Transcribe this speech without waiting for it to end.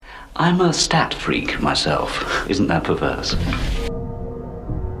I'm a stat freak myself. Isn't that perverse?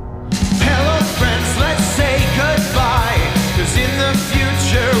 Hello friends, let's say goodbye, 'cause in the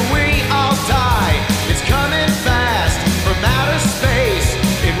future we all die. It's coming fast from outer space.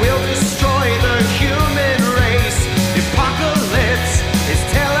 It will destroy the human race. Apocalypse is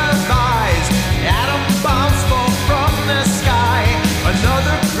televised. Atom bombs fall from the sky.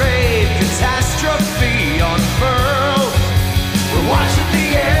 Another great catastrophe unfurled. We're watching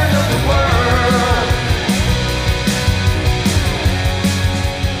the end of the world.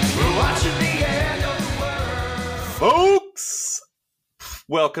 We're watching the end of the world. Folks,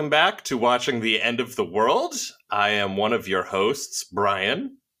 welcome back to Watching the End of the World. I am one of your hosts,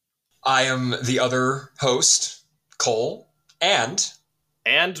 Brian. I am the other host, Cole, and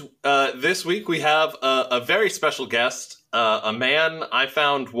this week we have a very special guest, a man I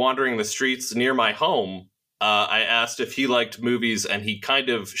found wandering the streets near my home. I asked if he liked movies, and he kind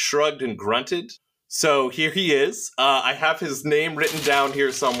of shrugged and grunted. So here he is. I have his name written down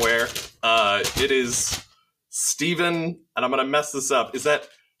here somewhere. It is Stephen, and I'm going to mess this up. Is that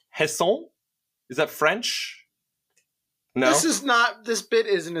Hesson? Is that French? No? This bit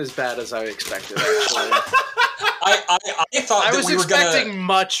isn't as bad as I expected, actually. I thought I that was we were expecting gonna,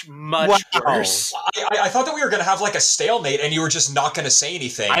 much worse. I thought that we were going to have like a stalemate and you were just not going to say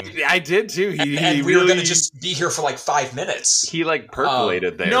anything. I did too. And we were going to just be here for like 5 minutes. He like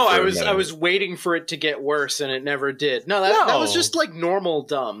percolated there. No, for I a was minute. waiting for it to get worse, and it never did. No, that was just like normal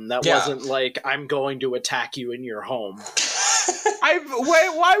dumb. That wasn't like, I'm going to attack you in your home.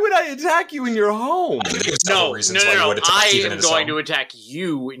 Why would I attack you in your home? I think there was several reasons why you would attack I Steven am in his going home. to attack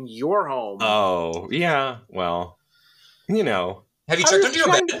you in your home. Oh, yeah. Well, you know. Have you I checked was under your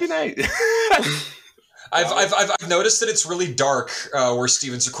trying bed? to be nice. I've noticed that it's really dark where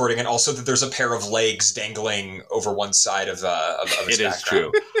Steven's recording, and also that there's a pair of legs dangling over one side of his It is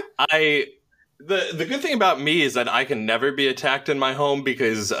background. true. The good thing about me is that I can never be attacked in my home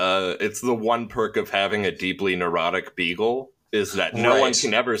because it's the one perk of having a deeply neurotic beagle is that no one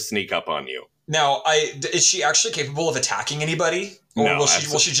can ever sneak up on you. Now, is she actually capable of attacking anybody, or No, will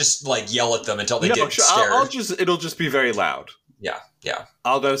she just like yell at them until they get scared? It'll just be very loud. Yeah.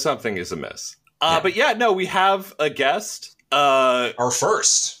 Although something is amiss. But yeah, no, we have a guest. Our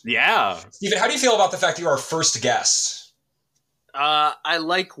first. Yeah. Steven, how do you feel about the fact that you're our first guest? I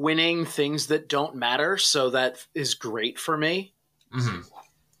like winning things that don't matter, so that is great for me.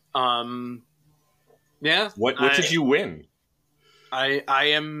 Mm-hmm. Yeah. What did you win? I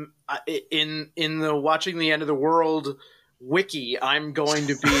am in the Watching the End of the World wiki. I'm going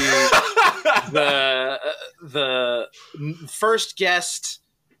to be the first guest,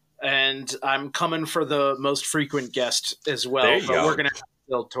 and I'm coming for the most frequent guest as well. There you go. We're going to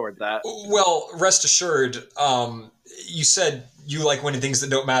build toward that. Well, rest assured, you said you like winning things that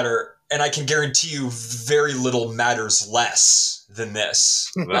don't matter, and I can guarantee you very little matters less than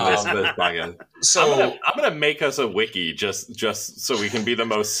this. So I'm gonna make us a wiki just so we can be the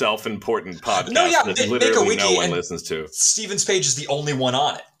most self-important podcast No, yeah, that make a literally wiki no one and- listens to. Steven's page is the only one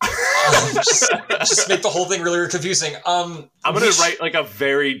on it. Just make the whole thing really confusing. I'm gonna write like a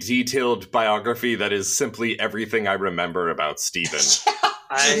very detailed biography that is simply everything I remember about Steven.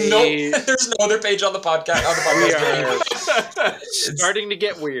 There's no other page on the podcast. We are starting to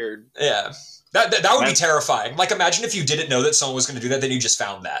get weird. Yeah. That would be terrifying. Like, imagine if you didn't know that someone was going to do that, then you just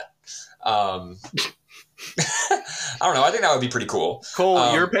found that. I don't know. I think that would be pretty cool.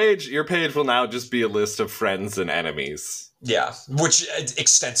 Cole, your page will now just be a list of friends and enemies. Yeah, which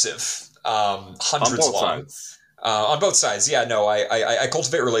extensive, hundreds on both long. sides. On both sides, yeah. No, I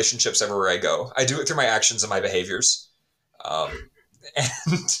cultivate relationships everywhere I go. I do it through my actions and my behaviors, and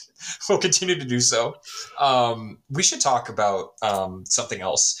we'll continue to do so. We should talk about something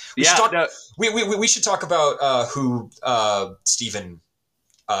else. We should talk about who Steven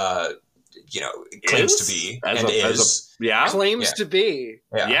claims to be claims to be.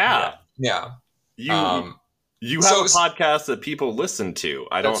 Yeah. You have a podcast that people listen to.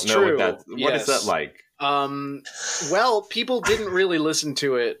 I don't know what is that like? Well, people didn't really listen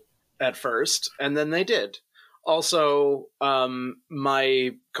to it at first, and then they did. Also,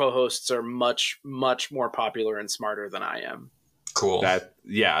 my co-hosts are much, much more popular and smarter than I am. Cool. That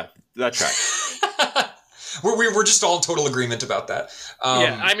tracks. We're just all in total agreement about that.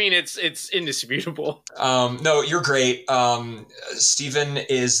 I mean, it's indisputable. No, you're great. Steven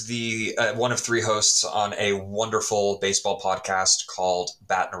is the one of 3 hosts on a wonderful baseball podcast called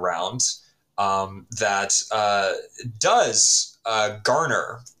Battin' Around that does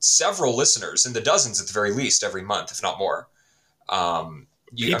garner several listeners, in the dozens at the very least, every month, if not more.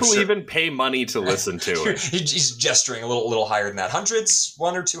 People even pay money to listen to it. He's gesturing a little higher than that. Hundreds,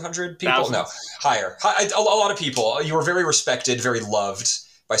 100 or 200 people? Thousands. No, higher. A lot of people. You were very respected, very loved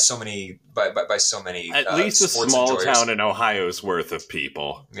by so many. By so many. At least a small town in Ohio's worth of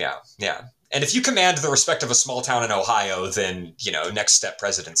people. Yeah. And if you command the respect of a small town in Ohio, then next step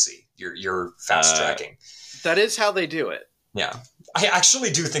presidency. You're fast tracking. That is how they do it. Yeah, I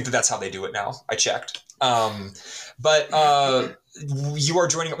actually do think that's how they do it now. I checked. But you are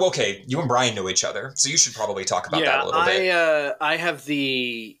joining. Well, okay, you and Brian know each other, so you should probably talk about that a little bit. I have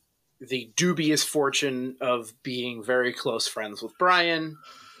the dubious fortune of being very close friends with Brian.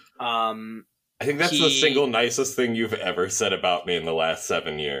 I think that's the single nicest thing you've ever said about me in the last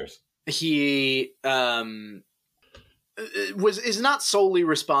 7 years. He is not solely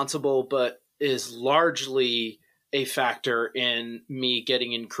responsible, but is largely a factor in me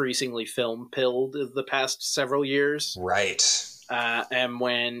getting increasingly film pilled the past several years. Right. And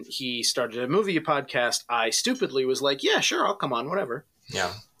when he started a movie podcast, I stupidly was like, yeah, sure, I'll come on, whatever.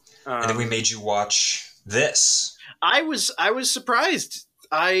 Yeah. And then we made you watch this. I was surprised.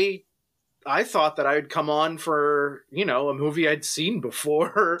 I thought that I would come on for, a movie I'd seen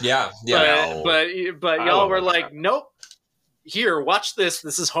before. Yeah. But y'all were like, nope. Here, watch this.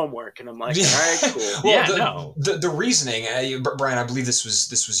 This is homework, and I'm like, all right, cool. Well, the reasoning, Brian, I believe this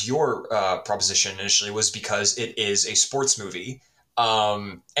was your proposition initially, was because it is a sports movie,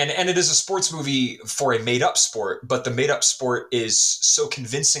 and it is a sports movie for a made up sport, but the made up sport is so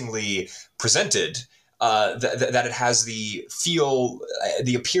convincingly presented that it has the feel,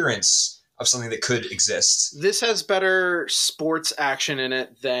 the appearance of something that could exist. This has better sports action in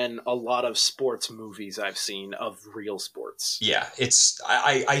it than a lot of sports movies I've seen of real sports. Yeah,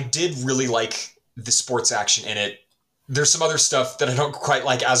 I did really like the sports action in it. There's some other stuff that I don't quite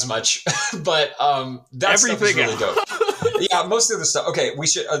like as much, but that stuff is really dope. Yeah, most of the stuff. Okay, we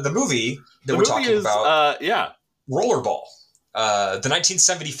should the movie that we're talking about. Rollerball. The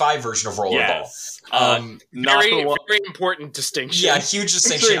 1975 version of Rollerball. Yes. Very important distinction. Yeah, huge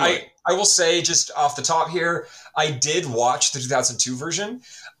distinction. I will say, just off the top here, I did watch the 2002 version.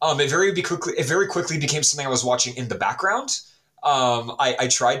 It very quickly became something I was watching in the background. I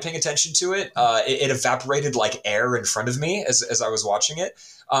tried paying attention to it. It evaporated like air in front of me as I was watching it.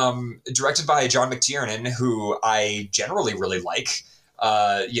 Directed by John McTiernan, who I generally really like.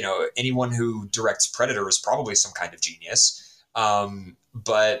 Anyone who directs Predator is probably some kind of genius.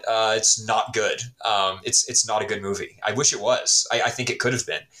 But it's not good. It's not a good movie. I wish it was. I think it could have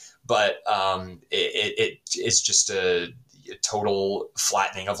been. But it is just a total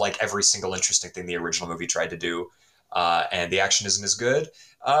flattening of like every single interesting thing the original movie tried to do. And the action isn't as good.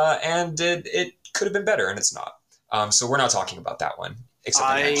 And it could have been better, and it's not. So we're not talking about that one. Except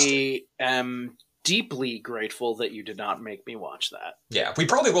I am deeply grateful that you did not make me watch that. Yeah, we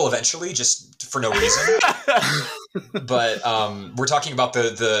probably will eventually, just for no reason. But we're talking about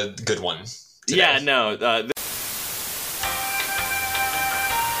the good one today. Yeah, no.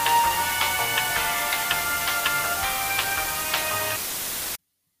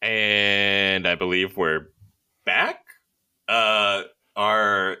 And I believe we're back.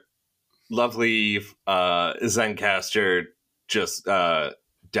 Our lovely Zencaster just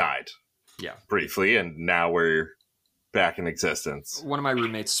died. Yeah. Briefly, and now we're back in existence. One of my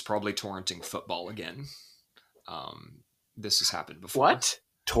roommates is probably torrenting football again. This has happened before. What?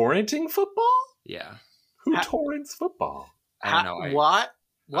 Torrenting football? Yeah. Who torrents football? I don't know. What?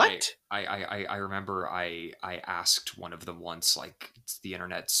 What? I remember I asked one of them once, like, the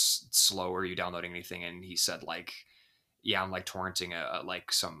internet's slow, are you downloading anything? And he said, like, yeah, I'm like torrenting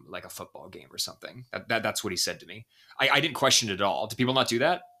a football game or something. That's what he said to me. I didn't question it at all. Do people not do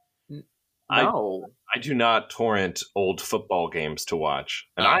that? No. I do not torrent old football games to watch.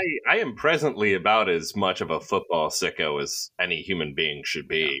 And I am presently about as much of a football sicko as any human being should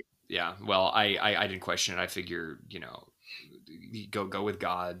be. Yeah. Well, I didn't question it. I figure, go with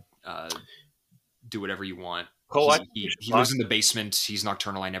God, do whatever you want. Cole, he lives in the basement. He's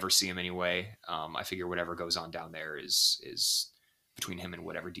nocturnal. I never see him anyway. I figure whatever goes on down there is between him and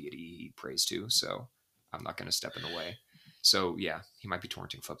whatever deity he prays to. So I'm not going to step in the way. So yeah, he might be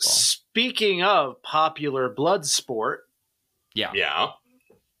torrenting football. Speaking of popular blood sport. Yeah. Yeah.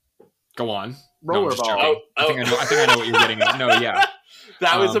 Go on. Rollerball. I think I know what you're getting at. No, yeah.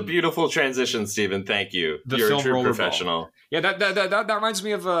 That was a beautiful transition, Stephen. Thank you. You're a true professional. Yeah, that reminds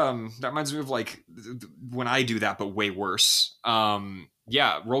me of like when I do that, but way worse.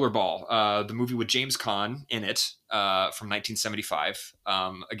 Yeah, Rollerball, the movie with James Caan in it, from 1975.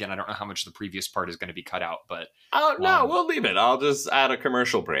 Again, I don't know how much the previous part is going to be cut out, but no, we'll leave it. I'll just add a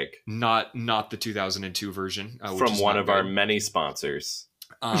commercial break. Not the 2002 version from one of our many sponsors.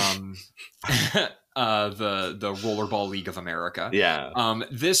 the Rollerball League of America. Yeah.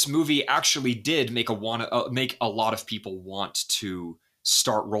 This movie actually did make a lot of people want to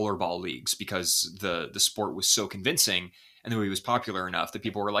start rollerball leagues because the sport was so convincing and the movie was popular enough that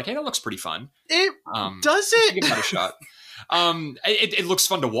people were like, "Hey, that looks pretty fun." Does it? Give that a shot. It looks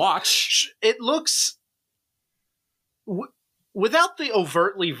fun to watch. It looks. Without the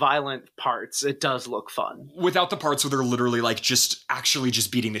overtly violent parts, it does look fun. Without the parts where they're literally like just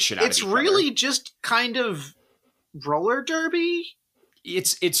beating the shit out of each other. It's really just kind of roller derby.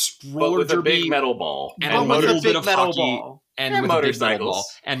 It's roller but with derby, a big metal ball, and a little bit of hockey, ball. and with a big metal ball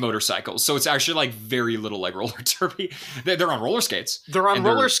and motorcycles. So it's actually like very little like roller derby. They're on roller skates. They're on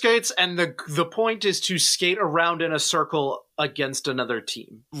roller skates, and the point is to skate around in a circle against another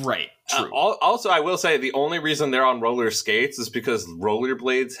team. Right. True. Also, I will say the only reason they're on roller skates is because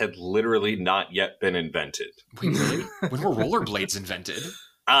rollerblades had literally not yet been invented. Wait, really? When were rollerblades invented?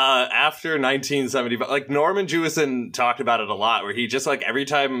 After 1975. Like Norman Jewison talked about it a lot, where he just like every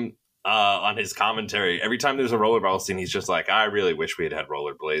time on his commentary, every time there's a rollerball scene, he's just like, I really wish we had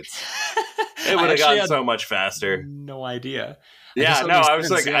rollerblades. It would have gotten so much faster. No idea. I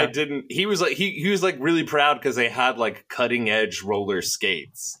was like, I didn't. He was like, he was like really proud because they had like cutting edge roller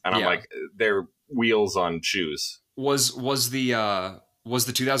skates, and I'm like, they're wheels on shoes. Was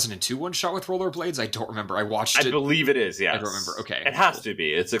the 2002 one shot with rollerblades? I don't remember. I watched it. I believe it is. Yeah, I don't remember. Okay, it has to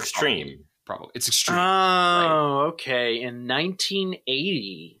be. It's extreme. Probably. It's extreme. Oh, right. Okay. In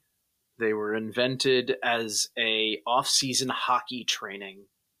 1980, they were invented as a off-season hockey training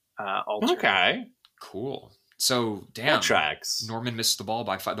alternative. Okay, cool. So, damn, that tracks. Norman missed the ball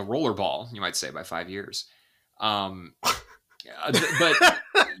by the rollerball, you might say, by 5 years. But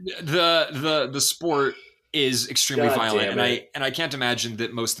the sport is extremely violent, and I can't imagine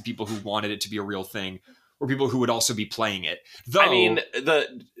that most of the people who wanted it to be a real thing were people who would also be playing it. Though, I mean,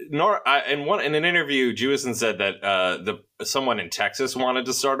 in an interview, Jewison said that someone in Texas wanted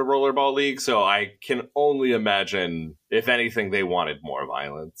to start a rollerball league, so I can only imagine, if anything, they wanted more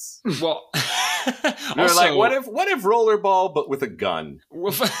violence. Well, they're also, like, what if rollerball but with a gun?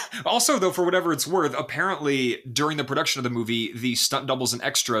 Also, though, for whatever it's worth, apparently during the production of the movie, the stunt doubles and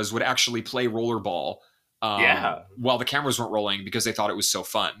extras would actually play rollerball. While the cameras weren't rolling because they thought it was so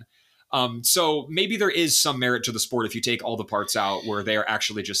fun. So maybe there is some merit to the sport if you take all the parts out where they are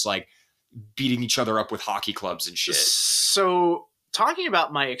actually just like beating each other up with hockey clubs and shit. So talking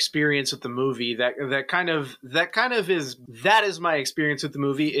about my experience with the movie, that is my experience with the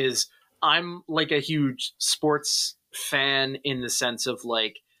movie. Is I'm like a huge sports fan in the sense of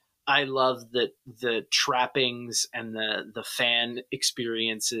like, I love the trappings and the fan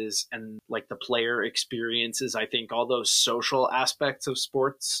experiences and like the player experiences. I think all those social aspects of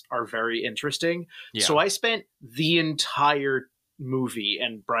sports are very interesting. Yeah. So I spent the entire movie,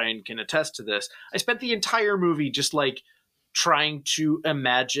 and Brian can attest to this, I spent the entire movie just like trying to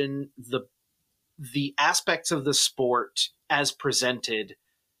imagine the aspects of the sport as presented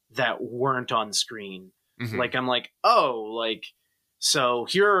that weren't on screen. Mm-hmm. Like, I'm like, oh, like, so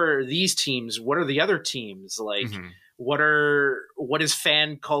here are these teams. What are the other teams like? Mm-hmm. What is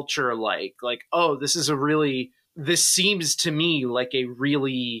fan culture like? Like, oh, this seems to me like a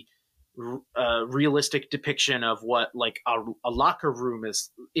really realistic depiction of what like a locker room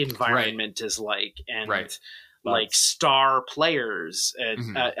environment is like, and like star players.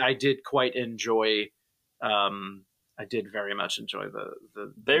 And I did quite enjoy. I did very much enjoy the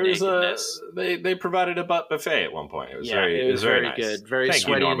they provided a butt buffet at one point. It was very nice. Good. Very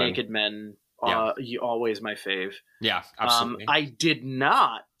sweaty naked men. Always my fave. Yeah, absolutely. I did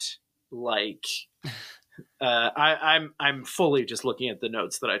not like. I'm fully just looking at the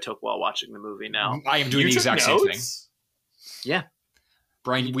notes that I took while watching the movie. Now I am doing the exact same thing. Yeah,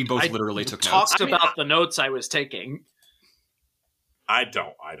 Brian, we both literally took notes. Talked about the notes I was taking. I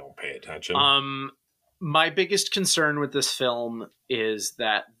don't pay attention. My biggest concern with this film is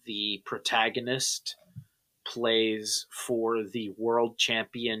that the protagonist plays for the world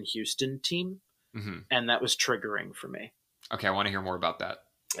champion Houston team, and that was triggering for me. Okay, I want to hear more about that.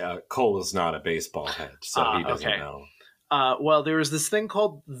 Cole is not a baseball head, so he doesn't know. Well, there was this thing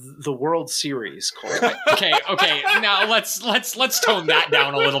called the World Series, Cole. Okay. Now let's tone that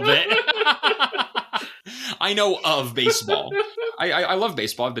down a little bit. I know of baseball. I love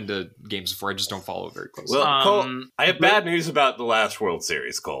baseball. I've been to games before. I just don't follow it very closely. Well, Cole, I have bad news about the last World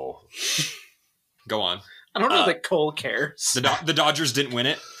Series, Cole. Go on. I don't know that Cole cares. The Dodgers didn't win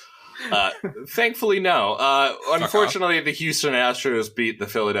it? Thankfully, no. Unfortunately, the Houston Astros beat the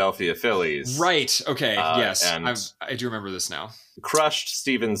Philadelphia Phillies. Right. Okay. Yes. I do remember this now. Crushed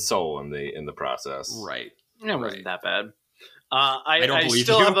Steven's soul in the process. Right. It wasn't that bad. I don't I believe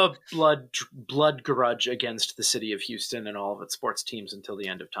still you. have a blood grudge against the city of Houston and all of its sports teams until the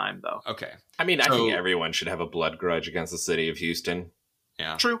end of time, though. Okay. I mean, I So- think everyone should have a blood grudge against the city of Houston,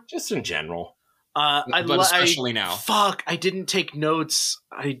 Yeah. True. just in general. But especially now. Fuck! I didn't take notes.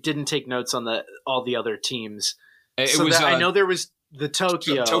 I didn't take notes on all the other teams. It was. I know there was the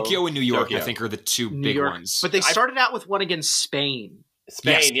Tokyo, Tokyo and New York, Tokyo. I think, are the two New big York, ones. but they started out with one against Spain.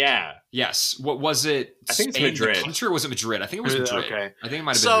 Spain, yeah. Yes. What was it? I think it's Spain, Madrid. The country, or was it Madrid? I think it was Madrid. Okay. I think it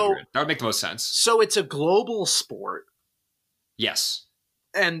might have been Madrid. That would make the most sense. So it's a global sport, Yes.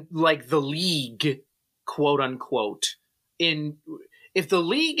 and like the league, quote unquote, if the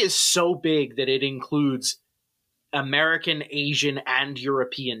league is so big that it includes American, Asian, and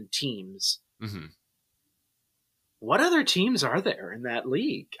European teams, Mm-hmm. what other teams are there in that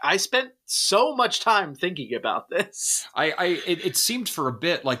league? I spent so much time thinking about this. It seemed for a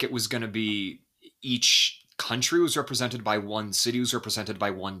bit like it was going to be each country was represented by one city, was represented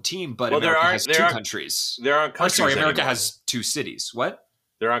by one team, but America has two countries. There aren't countries. Sorry, America anymore. has two cities. What?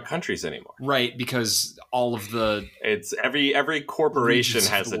 There aren't countries anymore. Right, because all of the It's every corporation regions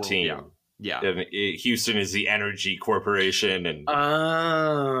of has the a world, team. yeah. And Houston is the energy corporation, and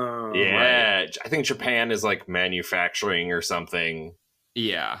Oh. yeah, I think Japan is like manufacturing or something.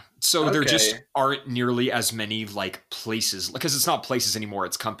 Yeah. So there just Okay. aren't nearly as many like places, because it's not places anymore,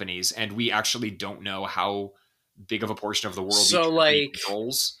 it's companies, and we actually don't know how big of a portion of the world So, each company like-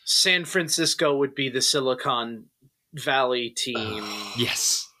 controls. San Francisco would be the Silicon Valley team,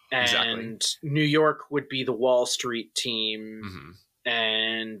 Yes. and exactly. New York would be the Wall Street team, Mhm.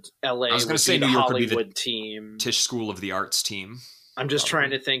 and LA I was gonna would say be the New York would be the Hollywood team. Tisch School of the Arts team. I'm just probably.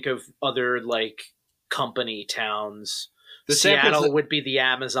 trying to think of other like company towns. The San Seattle Francisco- would be the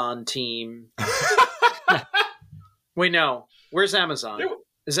Amazon team. Wait, no. Where's Amazon?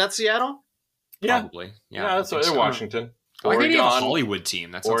 Is that Seattle? Yeah. Probably. Yeah, that's I think in so. Washington. I think they have a Oregon, Hollywood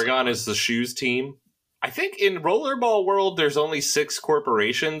team. That sounds Oregon like is the shoes team. I think in Rollerball world there's only 6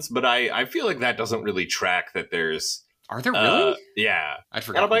 corporations, but I feel like that doesn't really track that there's Are there really? yeah. I'd And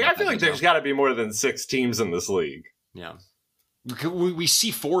forgot. I'm like, about I feel that like there's detail. got to be more than 6 teams in this league. Yeah. We see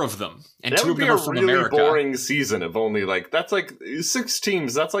 4 of them, and That 2 would of be them a are from really America. boring season of only like that's like 6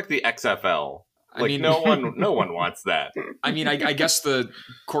 teams. That's like the XFL. I Like mean, no one wants that. I mean, I guess the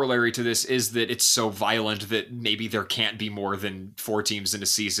corollary to this is that it's so violent that maybe there can't be more than 4 teams in a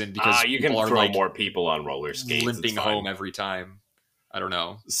season because You can people are throw like more people on roller skates. limping It's fine. home every time. I don't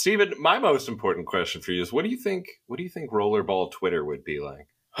know. Steven, my most important question for you is what do you think Rollerball Twitter would be like?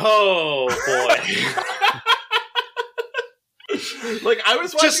 Oh boy. Like I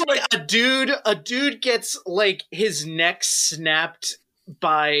was Just watching like a dude gets like his neck snapped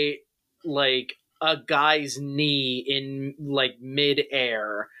by like a guy's knee in like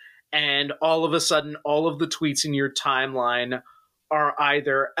mid-air, and all of a sudden all of the tweets in your timeline are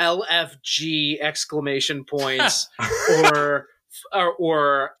either LFG exclamation points or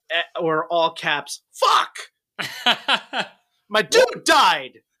all caps fuck, my dude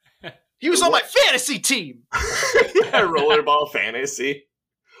died, he was on my fantasy team. yeah, Rollerball fantasy.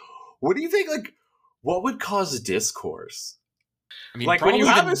 What do you think? Like, what would cause discourse? I mean, Like when you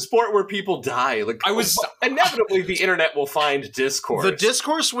probably have a sport where people die, like inevitably the internet will find discourse. The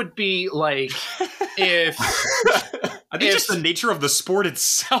discourse would be like if I think just the nature of the sport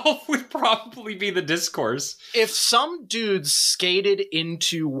itself would probably be the discourse. if some dudes skated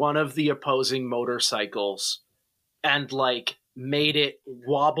into one of the opposing motorcycles and like made it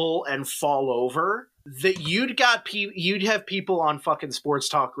wobble and fall over, that you'd have people on fucking sports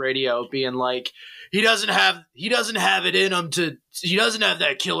talk radio being like, he doesn't have it in him he doesn't have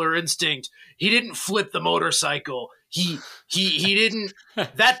that killer instinct, he didn't flip the motorcycle, he didn't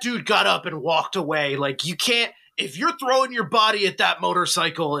that dude got up and walked away. Like, you can't, if you're throwing your body at that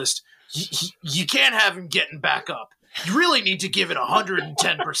motorcyclist, you can't have him getting back up. You really need to give it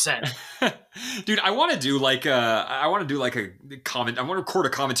 110%. Dude, I want to do like a comment. I want to record a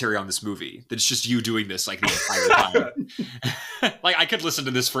commentary on this movie. That's just you doing this like the entire time. Like I could listen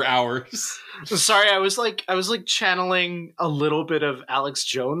to this for hours. Sorry, I was like channeling a little bit of Alex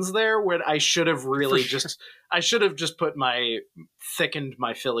Jones there, when I should have really just thickened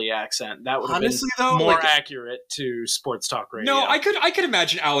my Philly accent. That would have Honestly, been though, more like- accurate to sports talk radio. No, I could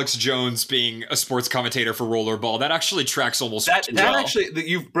imagine Alex Jones being a sports commentator for Rollerball. That actually tracks almost that too well. actually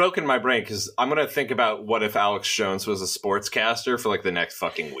you've broken my brain because I'm gonna think about what if Alex Jones was a sportscaster for like the next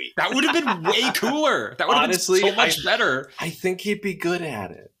fucking week. That would have been way cooler. That would have Honestly, been so much better. I think he'd be good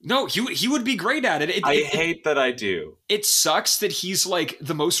at it. No, he would be great at it. I hate that I do. It sucks that he's like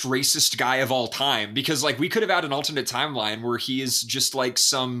the most racist guy of all time, because like we could have had an alternate timeline where he is just like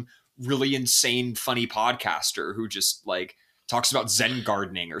some really insane funny podcaster who just like talks about Zen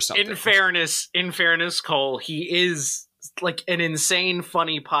gardening or something. In fairness, Cole, he is like an insane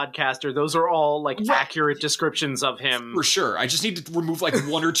funny podcaster. Those are all like accurate descriptions of him. For sure. I just need to remove like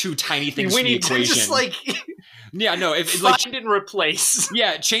one or two tiny things from the equation. We need to just like yeah, no, if find like and replace.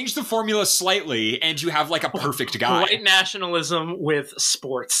 Yeah, change the formula slightly and you have like a perfect guy. White nationalism with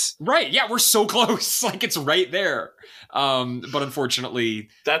sports. Right, yeah, we're so close. Like it's right there. But unfortunately,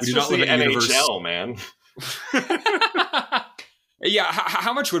 that's we do just not live the in a NHL, man. Yeah,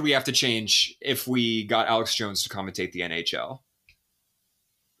 how much would we have to change if we got Alex Jones to commentate the NHL?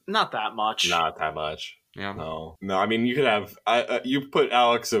 Not that much. Not that much. Yeah. No. I mean, you could have you put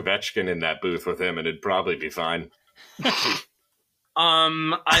Alex Ovechkin in that booth with him, and it'd probably be fine.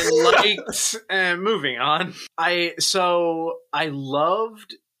 I liked. Moving on. I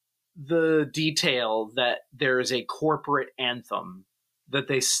loved the detail that there is a corporate anthem that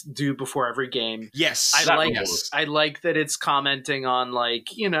they do before every game. Yes. I like that it's commenting on like,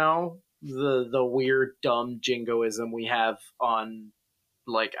 the weird dumb jingoism we have on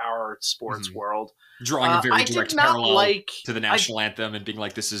like our sports world. Drawing a very direct parallel to the national anthem and being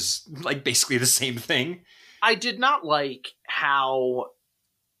like, this is like basically the same thing. I did not like how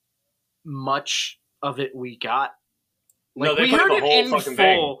much of it we got. Like, no, we heard it in full.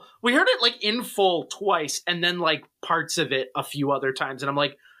 Thing. We heard it like in full twice, and then like parts of it a few other times, and I'm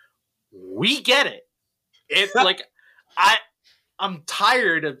like, we get it. It's like I'm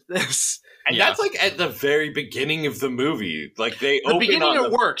tired of this. And that's like at the very beginning of the movie. Like the beginning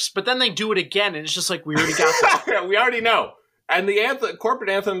it works, but then they do it again, and it's just like we already got that. Yeah, we already know. And the corporate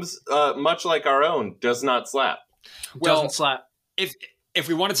anthems, much like our own, does not slap. Doesn't slap. If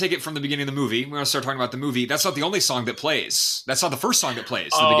we want to take it from the beginning of the movie, we want to start talking about the movie. That's not the only song that plays. That's not the first song that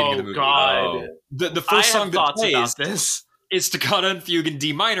plays in the beginning of the movie. God. The first song that plays about this. is Toccata and Fugue in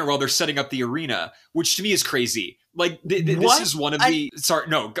D minor while they're setting up the arena, which to me is crazy. Like, this is one of the... Sorry,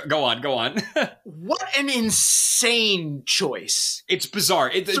 no, go on. What an insane choice. It's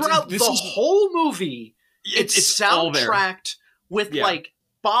bizarre. Throughout the whole movie, it's soundtracked with, like,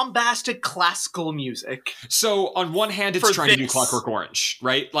 bombastic classical music. So, on one hand, it's trying to do Clockwork Orange,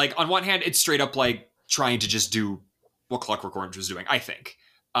 right? Like, on one hand, it's straight up, like, trying to just do what Clockwork Orange was doing, I think.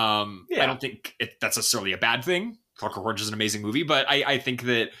 I don't think that's necessarily a bad thing. Clockwork Orange is an amazing movie, but I think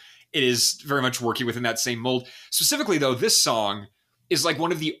that it is very much working within that same mold. Specifically, though, this song is like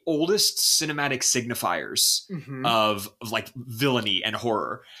one of the oldest cinematic signifiers of like villainy and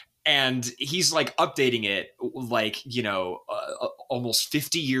horror. And he's like updating it like, almost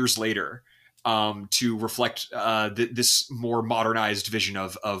 50 years later to reflect this more modernized vision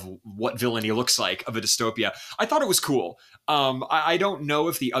of what villainy looks like of a dystopia. I thought it was cool. I don't know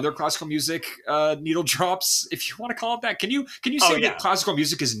if the other classical music needle drops, if you want to call it that. Can you say that classical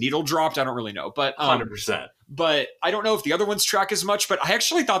music is needle dropped? I don't really know, but 100%. But I don't know if the other ones track as much. But I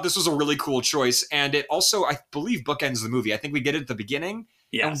actually thought this was a really cool choice, and it also, I believe, bookends the movie. I think we get it at the beginning,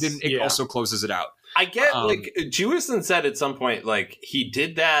 and then it also closes it out. I get like Jewison said at some point, like he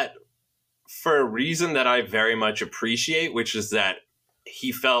did that for a reason that I very much appreciate, which is that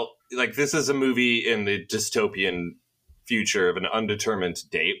he felt like this is a movie in the dystopian future of an undetermined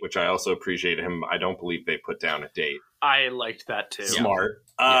date, which I also appreciate him. I don't believe they put down a date. I liked that too. Smart.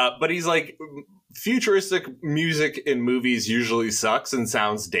 But he's like, futuristic music in movies usually sucks and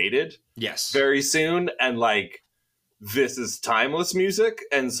sounds dated. Yes. Very soon. And like, this is timeless music.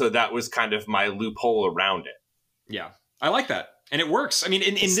 And so that was kind of my loophole around it. Yeah. I like that. And it works. I mean,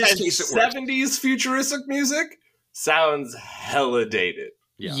 in this case, it works. 70s futuristic music sounds hella dated.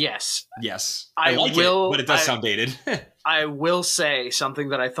 Yeah. Yes. I like it, but it does sound dated. I will say something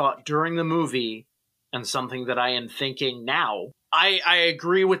that I thought during the movie and something that I am thinking now. I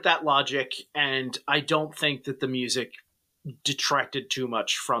agree with that logic, and I don't think that the music detracted too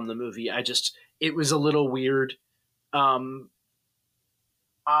much from the movie. It was a little weird. I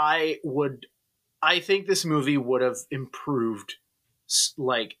think this movie would have improved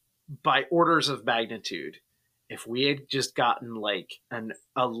like by orders of magnitude if we had just gotten like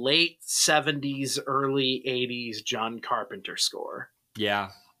a late 70s, early 80s John Carpenter score. Yeah.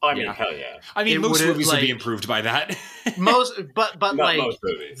 I mean, hell yeah. I mean, most movies would be improved by that. but like most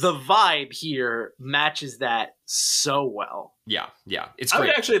the vibe here matches that so well. Yeah. It's great. I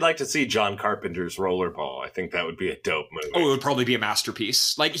would actually like to see John Carpenter's Rollerball. I think that would be a dope movie. Oh, it would probably be a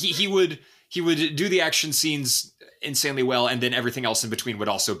masterpiece. Like he would do the action scenes insanely well, and then everything else in between would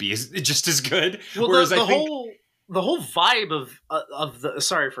also be just as good. Well, whereas the whole vibe of the,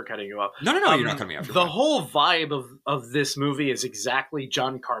 sorry for cutting you off. No, you're not cutting me off. The whole vibe of this movie is exactly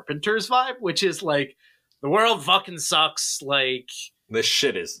John Carpenter's vibe, which is like the world fucking sucks. Like This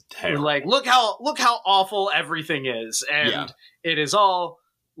shit is terrible. Like, look how awful everything is, and it is all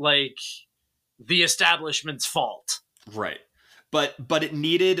like the establishment's fault. Right. But it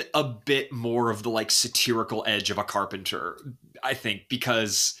needed a bit more of the like satirical edge of a Carpenter, I think,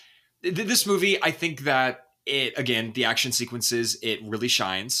 because this movie, I think that it, again, the action sequences, it really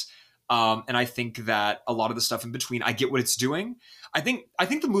shines. And I think that a lot of the stuff in between, I get what it's doing. I think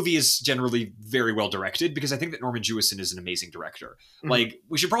the movie is generally very well directed because I think that Norman Jewison is an amazing director. Mm-hmm. Like,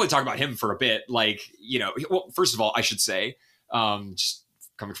 we should probably talk about him for a bit. Like, you know, well, first of all, I should say, just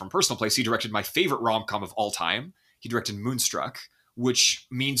coming from a personal place, he directed my favorite rom-com of all time. He directed Moonstruck, which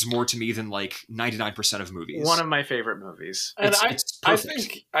means more to me than like 99% of movies. One of my favorite movies. And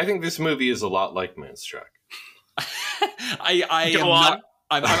I think this movie is a lot like Moonstruck. I'm not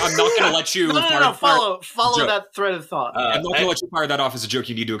going to let you. No, follow that thread of thought. I'm not going to let you fire that off as a joke.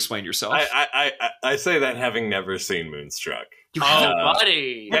 You need to explain yourself. I say that having never seen Moonstruck.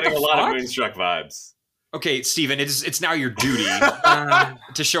 Buddy, getting a lot of Moonstruck vibes. Okay, Steven, it's now your duty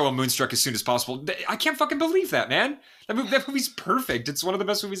to show a Moonstruck as soon as possible. I can't fucking believe that, man. That movie's perfect. It's one of the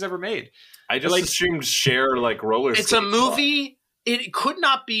best movies ever made. I just assumed Cher like roller skates. It's a movie. It could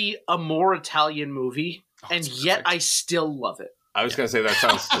not be a more Italian movie, and yet I still love it. I was going to say that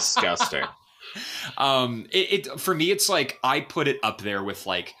sounds disgusting. For me, it's like I put it up there with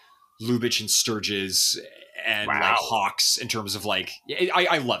like Lubitsch and Sturges and like Hawks in terms of like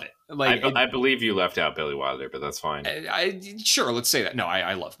I love it. Like I believe you left out Billy Wilder, but that's fine. Sure, let's say that. No,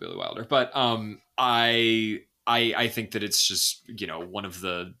 I love Billy Wilder, but I think that it's just, you know, one of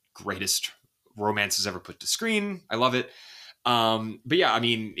the greatest romances ever put to screen. I love it. But yeah, I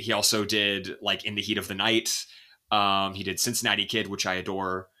mean, he also did like In the Heat of the Night. He did Cincinnati Kid, which I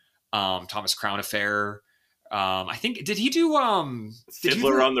adore. Thomas Crown Affair. I think did he do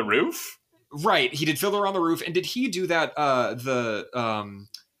Fiddler on the Roof? Right, he did Fiddler on the Roof, and did he do that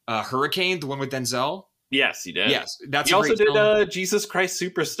Hurricane, the one with Denzel? Yes, he did. Yes, he also did Jesus Christ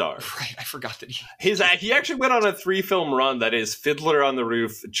Superstar. Right, I forgot that he actually went on a 3-film run that is Fiddler on the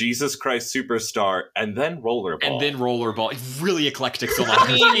Roof, Jesus Christ Superstar, and then Rollerball. Really eclectic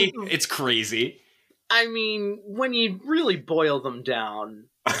filmography. It's crazy. I mean, when you really boil them down.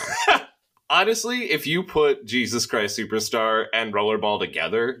 Honestly, if you put Jesus Christ Superstar and Rollerball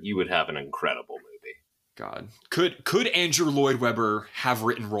together, you would have an incredible movie. God. Could Andrew Lloyd Webber have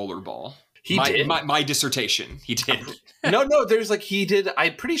written Rollerball? He did. My dissertation. He did. No, there's like he did.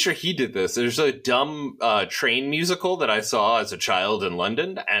 I'm pretty sure he did this. There's a dumb train musical that I saw as a child in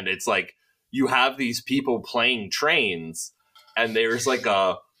London. And it's like you have these people playing trains and there's like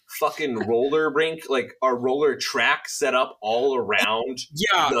a fucking roller rink, like a roller track set up all around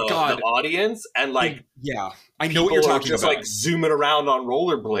the audience. And like, I know what you're talking just about. Like zooming around on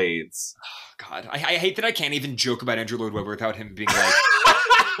rollerblades. God, I hate that I can't even joke about Andrew Lloyd Webber without him being like,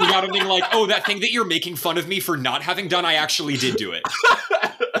 without him being like, oh, that thing that you're making fun of me for not having done, I actually did do it.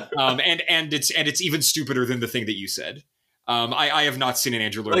 And it's even stupider than the thing that you said. I have not seen an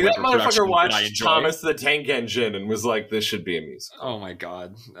Andrew Lloyd Webber production. That motherfucker watched Thomas the Tank Engine and was like, "This should be a musical." Oh my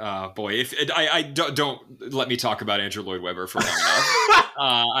god, boy! If I don't let me talk about Andrew Lloyd Webber for long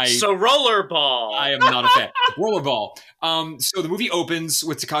enough. So Rollerball. I am not a fan. Rollerball. So the movie opens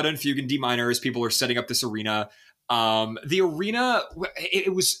with Toccata and Fugue in D minor as people are setting up this arena. The arena,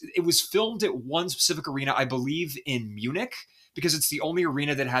 it was filmed at one specific arena, I believe, in Munich, because it's the only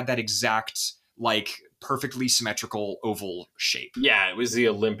arena that had that exact like perfectly symmetrical oval shape. Yeah, it was the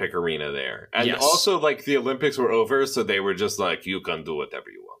Olympic arena there. And also like the Olympics were over, so they were just like, you can do whatever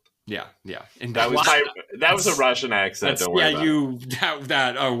you want. Yeah. And that was a Russian accent, don't worry about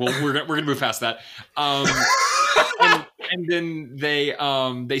it. We're gonna move past that. and then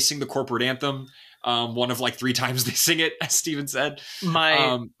they sing the corporate anthem. One of like 3 times they sing it, as Steven said.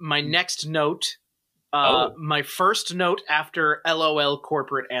 My next note, my first note after LOL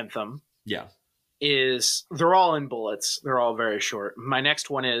corporate anthem. Yeah. Is they're all in bullets. They're all very short. My next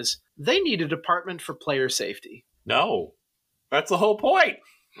one is they need a department for player safety. No, that's the whole point.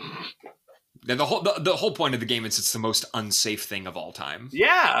 The whole point of the game is it's the most unsafe thing of all time.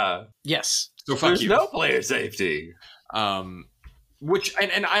 Yeah. Yes. So fuck There's you. no player safety. Which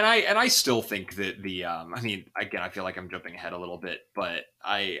and I still think that the I mean, again, I feel like I'm jumping ahead a little bit, but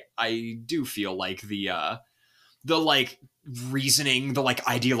I do feel like the like reasoning, the like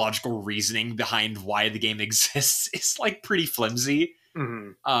ideological reasoning behind why the game exists is like pretty flimsy.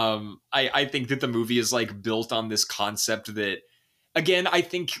 Mm-hmm. I think that the movie is like built on this concept that, again, I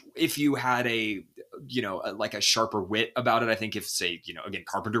think if you had like a sharper wit about it, I think if, say, again,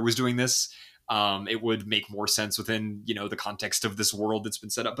 Carpenter was doing this, it would make more sense within, the context of this world that's been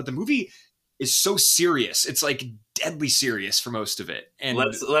set up. But the movie is so serious. It's like deadly serious for most of it. And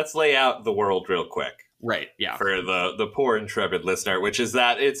let's lay out the world real quick. Right. Yeah. For the poor intrepid listener, which is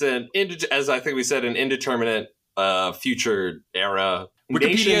that it's as I think we said, an indeterminate future era.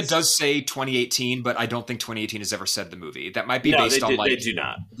 Wikipedia does say 2018, but I don't think 2018 has ever said the movie. That might be based on they do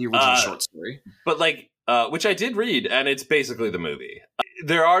not. The original short story. But which I did read, and it's basically the movie.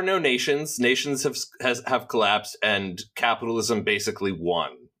 There are no nations. Nations have collapsed, and capitalism basically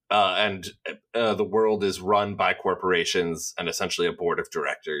won. And the world is run by corporations and essentially a board of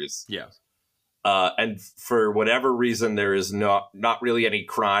directors. Yeah. And for whatever reason, there is not really any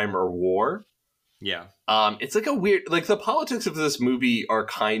crime or war. Yeah. It's like a weird, like the politics of this movie are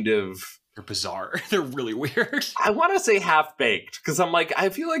kind of... They're bizarre. They're really weird. I want to say half-baked, because I'm like, I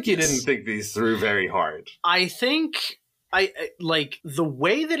feel like you didn't think these through very hard. I think like the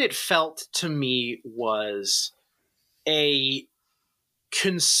way that it felt to me was a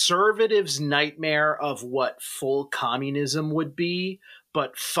conservative's nightmare of what full communism would be,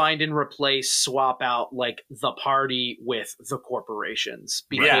 but find and replace, swap out like the party with the corporations,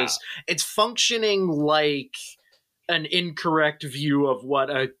 because it's functioning like an incorrect view of what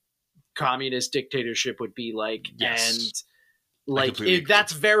a communist dictatorship would be like. Yes. And like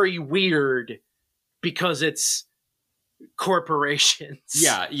that's very weird because it's corporations.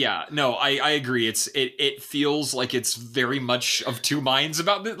 Yeah. No, I agree. It feels like it's very much of two minds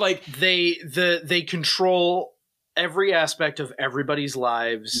about it. Like they control every aspect of everybody's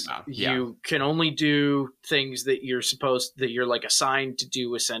lives. You can only do things that you're like assigned to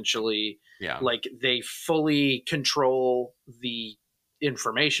do, essentially. Yeah. Like they fully control the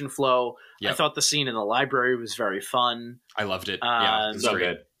information flow. Yep. I thought the scene in the library was very fun. I loved it. So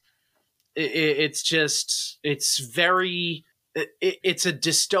good. It's a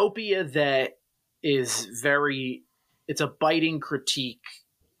dystopia that is it's a biting critique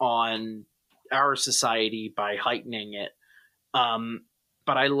on our society by heightening it.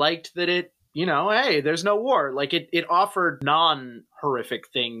 But I liked that it, hey, there's no war. Like it offered non-horrific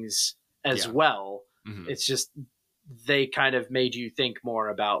things as well. Mm-hmm. It's just they kind of made you think more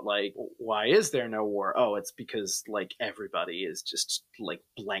about like, why is there no war? Oh, it's because like everybody is just like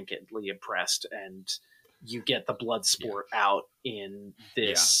blanketly oppressed, and you get the blood sport out in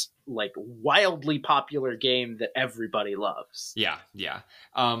this like wildly popular game that everybody loves. Yeah.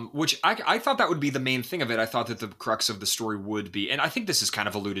 Which I thought that would be the main thing of it. I thought that the crux of the story would be, and I think this is kind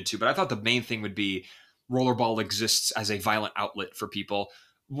of alluded to, but I thought the main thing would be Rollerball exists as a violent outlet for people.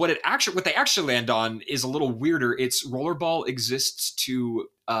 What they actually land on is a little weirder. It's Rollerball exists to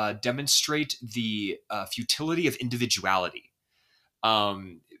demonstrate the futility of individuality.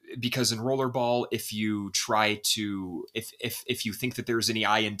 Because in Rollerball, if you if you think that there's any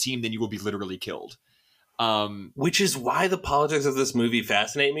I in team, then you will be literally killed. Which is why the politics of this movie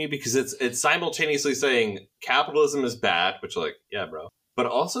fascinate me, because it's simultaneously saying capitalism is bad, which like, yeah, bro. But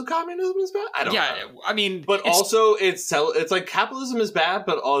also communism is bad? I don't know. I mean... But also it's like capitalism is bad,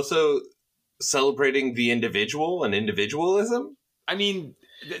 but also celebrating the individual and individualism? I mean...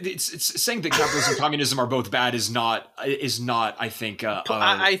 It's saying that capitalism and communism are both bad is not I think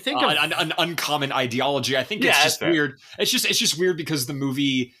I think an uncommon ideology. I think it's just weird. It's just weird because the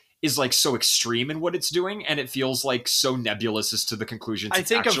movie is like so extreme in what it's doing, and it feels like so nebulous as to the conclusions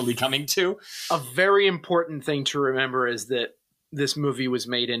it's actually coming to. A very important thing to remember is that this movie was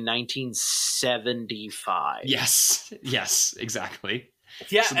made in 1975. Yes, exactly.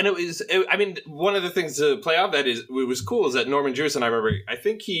 Yeah, and I mean, one of the things to play off that is, it was cool, is that Norman Jewison, I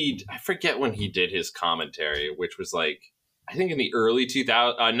forget when he did his commentary, which was like, I think in the early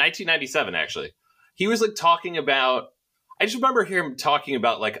 1997, actually. He was like talking about, I just remember him talking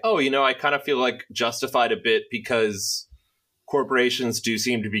about like, oh, I kind of feel like justified a bit because corporations do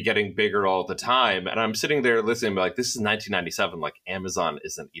seem to be getting bigger all the time. And I'm sitting there listening, like, this is 1997. Like, Amazon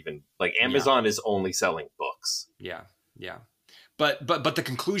isn't even, like, Amazon is only selling books. Yeah. But the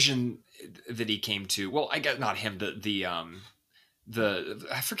conclusion that he came to, well, I guess not him, the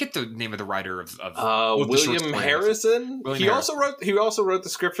I forget the name of the writer of William Harrison. William he Harrison. also wrote the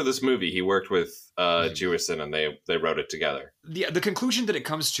script for this movie. He worked with Jewison, and they wrote it together. The conclusion that it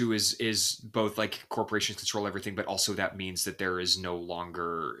comes to is both like corporations control everything, but also that means that there is no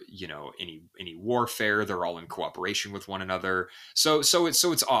longer any warfare. They're all in cooperation with one another. So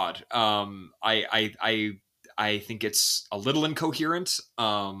it's odd. I think it's a little incoherent.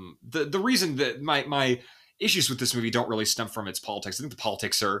 The reason that my issues with this movie don't really stem from its politics. I think the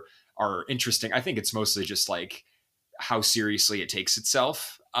politics are interesting. I think it's mostly just like how seriously it takes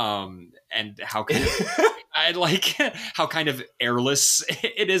itself, and how kind of I like how kind of airless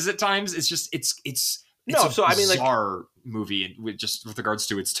it is at times. It's just it's a bizarre movie with regards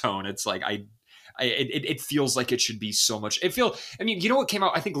to its tone. It's like It feels like it should be so much. I mean, you know what came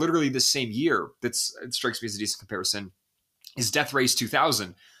out, I think literally the same year, it strikes me as a decent comparison, is Death Race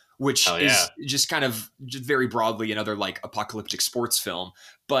 2000, which is just kind of just very broadly another like apocalyptic sports film.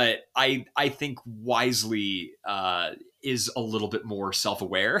 But I think wisely is a little bit more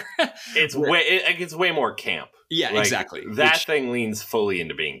self-aware. It's way more camp. Yeah, like, exactly. That thing leans fully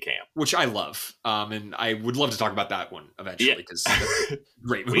into being camp, which I love. And I would love to talk about that one eventually because that's a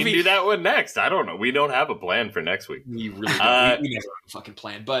great movie. We can do that one next. I don't know. We don't have a plan for next week. We really don't. We never have a fucking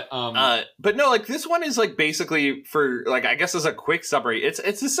plan. But no, like this one is like basically for like I guess as a quick summary, it's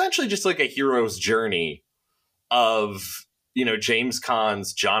essentially just like a hero's journey of, you know, James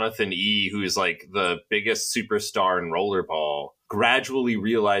Caan's Jonathan E., who is like the biggest superstar in Rollerball, gradually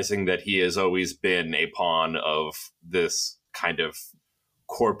realizing that he has always been a pawn of this kind of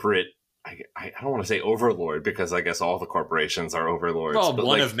corporate, I don't want to say overlord, because I guess all the corporations are overlords. Well, one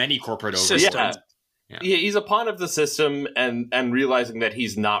like, of many corporate overlords. Yeah, he's a pawn of the system, and realizing that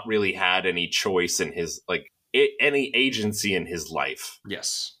he's not really had any choice in his, like, any agency in his life.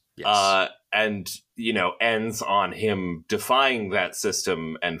 Yes. And, you know, ends on him defying that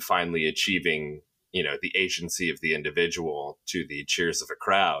system and finally achieving, you know, the agency of the individual to the cheers of a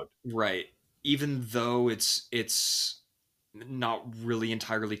crowd. Right. Even though it's not really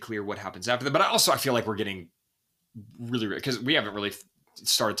entirely clear what happens after that. But I feel like we're getting really, because we haven't really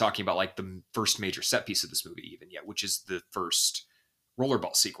started talking about like the first major set piece of this movie even yet, which is the first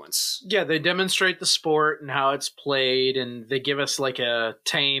rollerball sequence. Yeah, they demonstrate the sport and how it's played, and they give us like a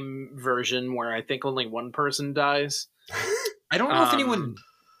tame version where I think only one person dies. I don't know if anyone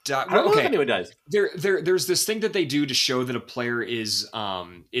dies. I don't know if anyone dies. There's this thing that they do to show that a player is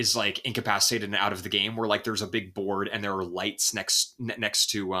like incapacitated and out of the game, where like there's a big board and there are lights next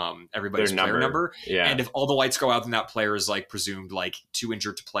to everybody's player number. Yeah. And if all the lights go out, then that player is like presumed like too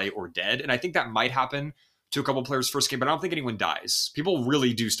injured to play or dead. And I think that might happen to a couple players first game, but I don't think anyone dies. People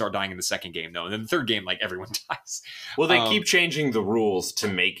really do start dying in the second game though. And then the third game, like everyone dies. Well, they keep changing the rules to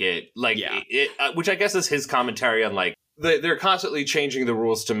make it like, which I guess is his commentary on like, they're constantly changing the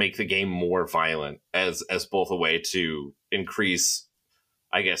rules to make the game more violent as both a way to increase,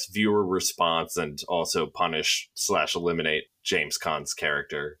 I guess, viewer response and also punish / eliminate James Caan's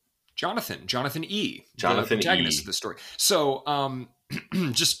character. Jonathan E. The protagonist of the story. So,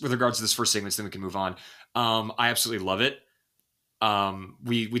 just with regards to this first segment, then we can move on. I absolutely love it.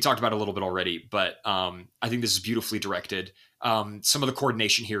 We talked about it a little bit already, but I think this is beautifully directed. Some of the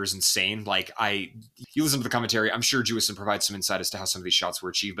coordination here is insane. Like you listen to the commentary, I'm sure Jewison provides some insight as to how some of these shots were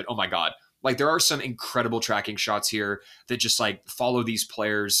achieved, but oh my God, like there are some incredible tracking shots here that just like follow these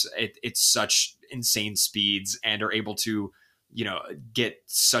players at such insane speeds and are able to, you know, get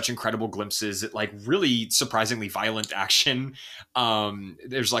such incredible glimpses at like really surprisingly violent action.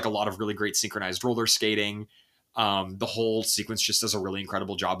 There's like a lot of really great synchronized roller skating. The whole sequence just does a really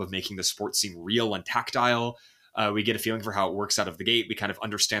incredible job of making the sport seem real and tactile. We get a feeling for how it works out of the gate. We kind of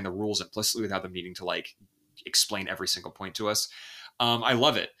understand the rules implicitly without them needing to like explain every single point to us. I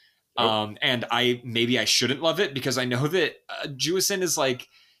love it. And maybe I shouldn't love it because I know that Jewison is like,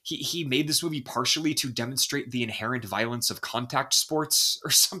 he made this movie partially to demonstrate the inherent violence of contact sports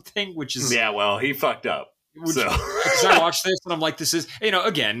or something, which is... Yeah, well, he fucked up. Because I watched this and I'm like, this is, you know,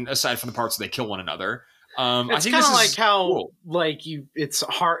 again, aside from the parts where they kill one another, it's kind of like how cool. Like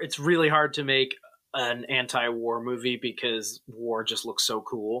it's really hard to make an anti-war movie because war just looks so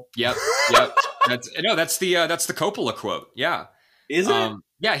cool. Yep. That's the Coppola quote. Yeah. Is it?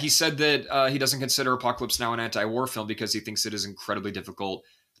 Yeah, he said that he doesn't consider Apocalypse Now an anti-war film because he thinks it is incredibly difficult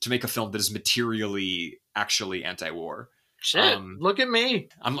to make a film that is materially actually anti-war. Shit, look at me.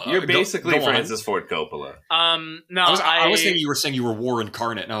 You're basically Francis Ford Coppola. No, I was thinking you were saying you were war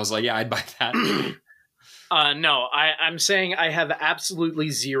incarnate, and I was like, yeah, I'd buy that. No, I'm saying I have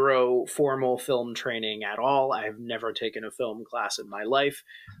absolutely zero formal film training at all. I have never taken a film class in my life.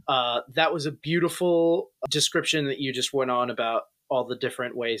 That was a beautiful description that you just went on about all the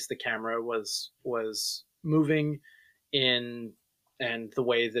different ways the camera was moving in and the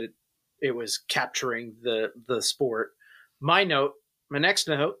way that it was capturing the sport. My next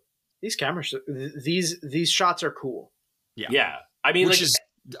note, these cameras, these shots are cool. Yeah. I mean, which is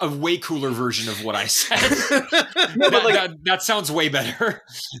a way cooler version of what I said. No, but that sounds way better.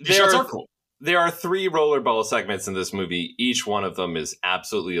 The shots are cool. There are 3 rollerball segments in this movie. Each one of them is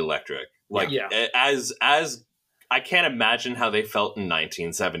absolutely electric. Like as I can't imagine how they felt in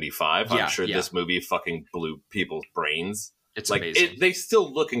 1975. I'm sure this movie fucking blew people's brains. It's like amazing. They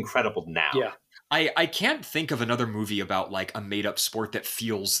still look incredible now. Yeah. I can't think of another movie about like a made up sport that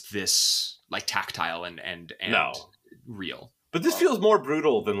feels this like tactile and real. But this feels more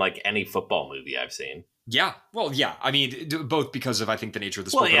brutal than like any football movie I've seen. Yeah. Well, yeah. I mean, both because of, I think, the nature of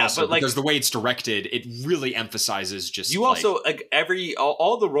the sport, Well, yeah, but also but, like, because the way it's directed, it really emphasizes just You also like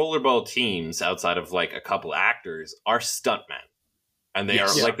all the rollerball teams outside of like a couple actors are stuntmen, and they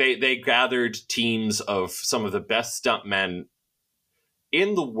Yes. are like they gathered teams of some of the best stuntmen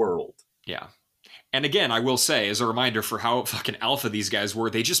in the world. Yeah. And again, I will say, as a reminder for how fucking alpha these guys were,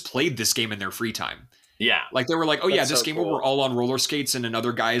 they just played this game in their free time. Yeah, Like, they were like, oh yeah, That's this so game cool. where we're all on roller skates and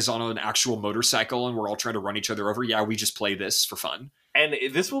another guy's on an actual motorcycle and we're all trying to run each other over. Yeah, we just play this for fun. and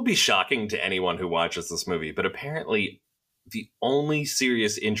this will be shocking to anyone who watches this movie, but apparently the only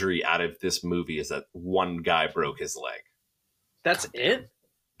serious injury out of this movie is that one guy broke his leg. That's it?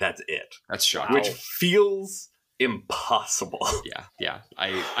 That's it, That's shocking. which feels impossible. Yeah.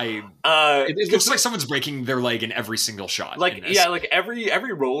 It It looks like someone's breaking their leg in every single shot. in like this. yeah, like every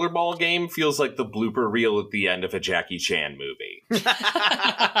rollerball game feels like the blooper reel at the end of a Jackie Chan movie.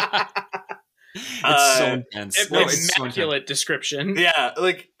 It's so intense. No, it's so intense. Immaculate description. Yeah,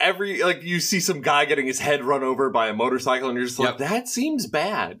 like you see some guy getting his head run over by a motorcycle, and you're just like, Yep. that seems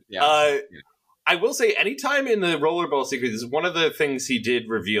bad. Yeah. I will say, anytime in the rollerball sequence, one of the things he did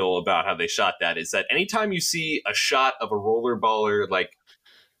reveal about how they shot that is that anytime you see a shot of a rollerballer like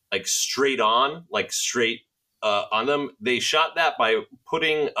straight on them, they shot that by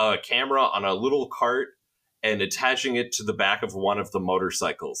putting a camera on a little cart and attaching it to the back of one of the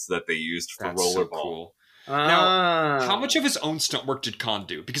motorcycles that they used for That's rollerball. so cool. Now, how much of his own stunt work did Khan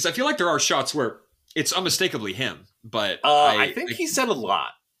do? Because I feel like there are shots where it's unmistakably him, but I think he said a lot.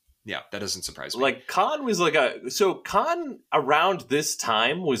 Yeah, that doesn't surprise me. Like, Khan was Khan around this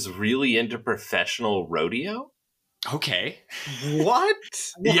time was really into professional rodeo. Okay. What?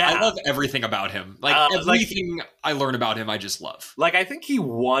 Yeah. I love everything about him. Like, everything I learn about him, I just love. Like, I think he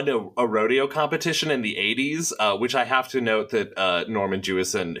won a rodeo competition in the 80s, which I have to note that Norman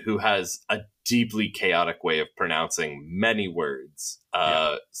Jewison, who has a deeply chaotic way of pronouncing many words,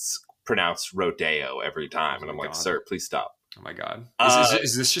 pronounced rodeo every time. And I'm like, God. sir, please stop. Oh my God.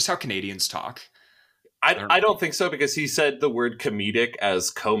 Is this just how Canadians talk? I don't think so, because he said the word comedic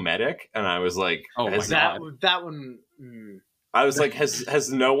as comedic, and I was like, Oh my That God. that one. I was like, has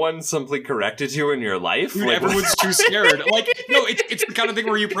no one simply corrected you in your life? Dude, Like, everyone's too scared. Like, no, it's the kind of thing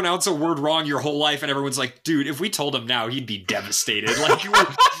where you pronounce a word wrong your whole life, and everyone's like, dude, if we told him now, he'd be devastated. Like,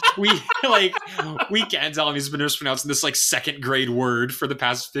 we can't tell him he's been mispronouncing this like second grade word for the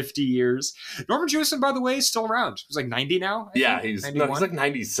past 50 years. Norman Jewison, by the way, is still around. He's like 90 now. yeah, think? he's 91? like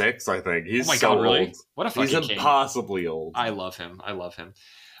 96, I think. He's Oh my so God, really? old. What a fucking He's king. impossibly old. I love him.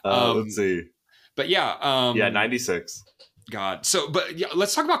 Let's see. But yeah, 96. God. So, but yeah,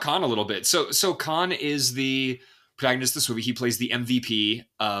 let's talk about Khan a little bit. So Khan is the protagonist of this movie. He plays the MVP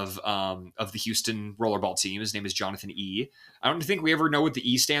of the Houston rollerball team. His name is Jonathan E. I don't think we ever know what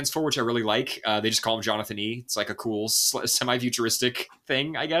the E stands for, which I really like. They just call him Jonathan E. It's like a cool semi-futuristic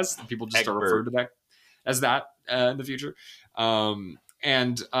thing, I guess. People just are referred to that as that in the future.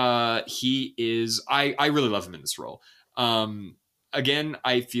 He is. I really love him in this role. Again,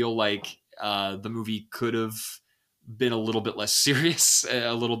 I feel like the movie could have been a little bit less serious,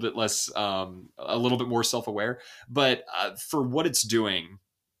 a little bit more self-aware, but for what it's doing,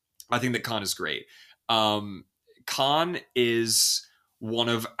 I think that Khan is great. Khan is one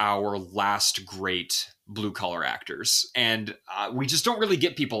of our last great blue-collar actors, and we just don't really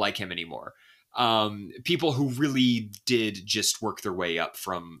get people like him anymore. People who really did just work their way up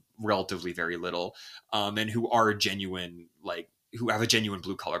from relatively very little, and who are genuine, who have a genuine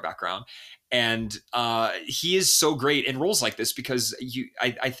blue collar background. And he is so great in roles like this because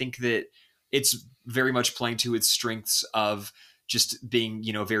I think that it's very much playing to its strengths of just being,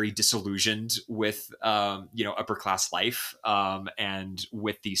 very disillusioned with, upper class life, and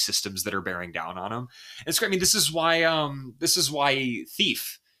with these systems that are bearing down on him. It's great. I mean, this is why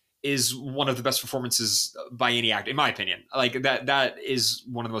Thief is one of the best performances by any actor, in my opinion. Like that is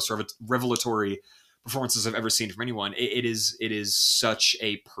one of the most revelatory performances I've ever seen from anyone. It is such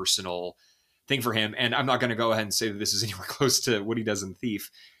a personal thing for him. And I'm not going to go ahead and say that this is anywhere close to what he does in Thief.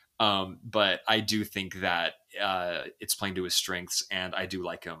 But I do think that it's playing to his strengths, and I do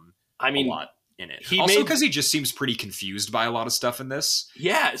like him a lot in it. Also because he just seems pretty confused by a lot of stuff in this.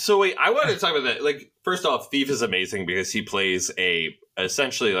 Yeah, so wait, I wanted to talk about that. Like, first off, Thief is amazing because he plays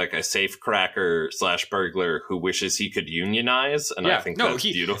essentially like a safe cracker / burglar who wishes he could unionize, and I think that's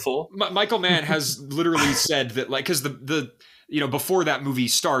beautiful. Michael Mann has literally said that, like, because the before that movie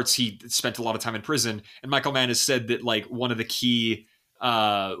starts, he spent a lot of time in prison, and Michael Mann has said that, like, one of the key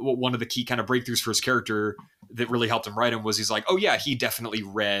kind of breakthroughs for his character that really helped him write him was he's like, oh yeah, he definitely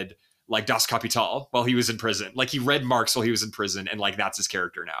read like Das Kapital while he was in prison. Like he read Marx while he was in prison, and like that's his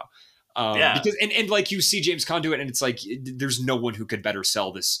character now. Because and like you see James Caan do it, and it's like there's no one who could better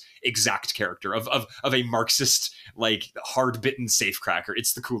sell this exact character of a Marxist, like hard bitten safecracker.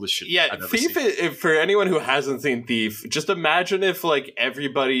 It's the coolest shit. Yeah, Thief. If, for anyone who hasn't seen Thief, just imagine if like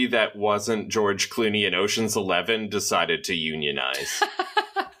everybody that wasn't George Clooney in Ocean's 11 decided to unionize.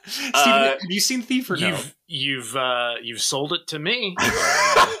 Steven, have you seen Thief or no? You've sold it to me.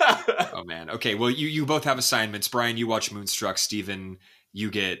 Oh man. Okay. Well, you both have assignments. Brian, you watch Moonstruck. Steven, you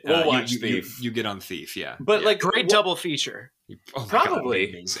get we'll watch Thief. You get on Thief, yeah. But like great double feature. Oh probably.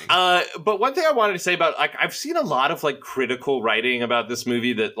 God, amazing. But one thing I wanted to say about like I've seen a lot of like critical writing about this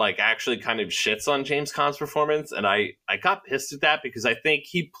movie that like actually kind of shits on James Caan's performance, and I got pissed at that because I think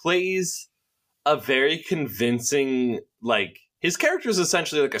he plays a very convincing like his character is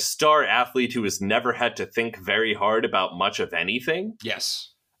essentially like a star athlete who has never had to think very hard about much of anything.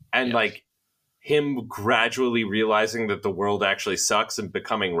 Yes. And like him gradually realizing that the world actually sucks and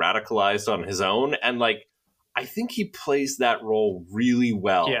becoming radicalized on his own. And like, I think he plays that role really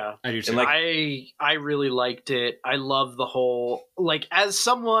well. Yeah, I do too. And, like, I really liked it. I love the whole, like, as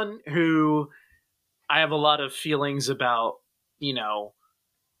someone who I have a lot of feelings about, you know,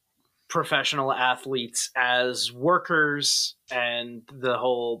 professional athletes as workers and the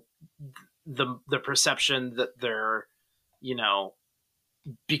whole, the perception that they're, you know,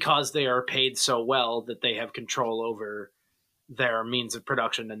 because they are paid so well that they have control over their means of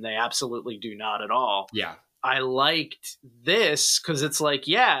production, and they absolutely do not at all. Yeah. I liked this because it's like,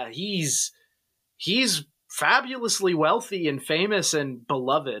 yeah, he's fabulously wealthy and famous and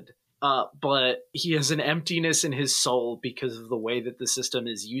beloved, but he has an emptiness in his soul because of the way that the system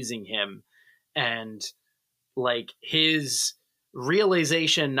is using him. And like his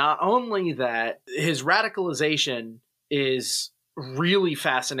realization, not only that his radicalization is really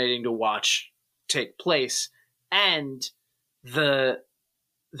fascinating to watch take place, and the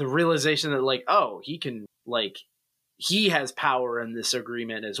realization that like, oh, he can, like, he has power in this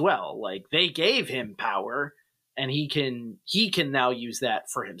agreement as well. Like they gave him power, and he can now use that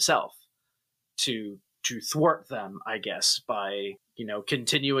for himself to thwart them, I guess, by, you know,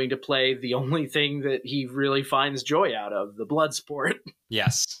 continuing to play the only thing that he really finds joy out of, the blood sport.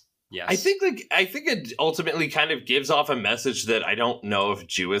 Yes. Yes. I think it ultimately kind of gives off a message that I don't know if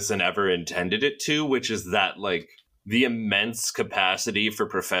Jewison ever intended it to, which is that like the immense capacity for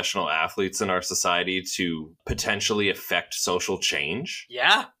professional athletes in our society to potentially affect social change.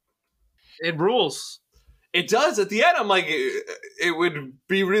 Yeah, it rules. It does. At the end, I'm like, it would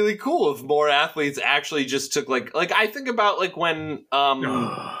be really cool if more athletes actually just took like I think about like when I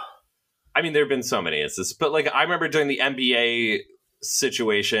mean, there have been so many instances, but like I remember during the NBA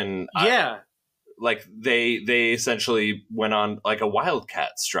situation, like they essentially went on like a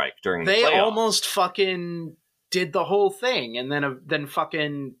wildcat strike during the playoffs. They almost fucking did the whole thing, and then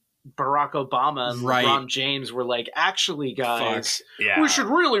fucking Barack Obama and LeBron James were like, actually, guys, we should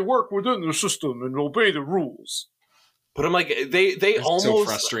really work within the system and obey the rules. But I'm like, they almost so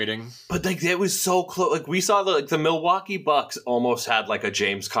frustrating. But like, it was so close. Like we saw the Milwaukee Bucks almost had like a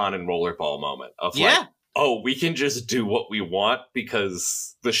James Caan and Rollerball moment of like, oh, we can just do what we want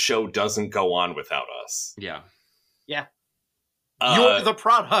because the show doesn't go on without us. Yeah. Yeah. You're the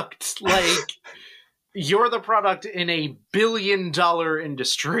product. Like, you're the product in a billion-dollar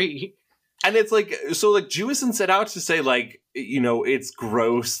industry. And it's like, so like Jewison set out to say like, you know, it's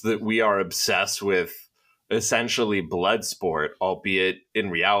gross that we are obsessed with essentially blood sport, albeit in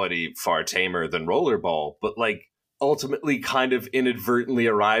reality far tamer than Rollerball, but like ultimately kind of inadvertently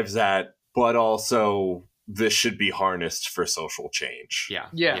arrives at, but also this should be harnessed for social change.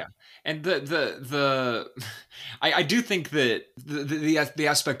 Yeah. And I do think that the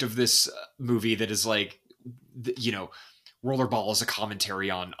aspect of this movie that is like, you know, Rollerball is a commentary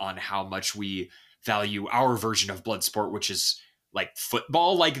on how much we value our version of blood sport, which is like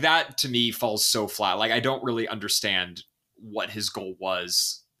football. Like that to me falls so flat. Like I don't really understand what his goal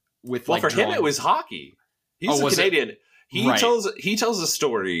was with. Well, for him it was hockey. He's a Canadian. He tells a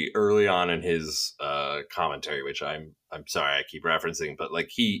story early on in his commentary, which I'm sorry I keep referencing, but like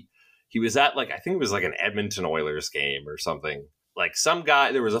he was at like I think it was like an Edmonton Oilers game or something. Like some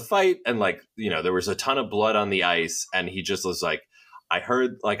guy, there was a fight, and like, you know, there was a ton of blood on the ice, and he just was like, I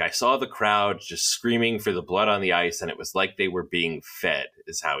saw the crowd just screaming for the blood on the ice, and it was like they were being fed,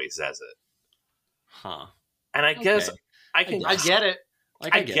 is how he says it. Huh. And I guess I get it.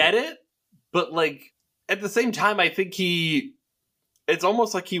 Like, I get it, but like at the same time, I think it's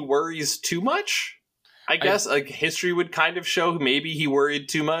almost like he worries too much. I guess like history would kind of show maybe he worried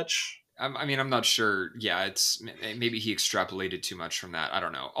too much. I mean, I'm not sure. Yeah, it's maybe he extrapolated too much from that. I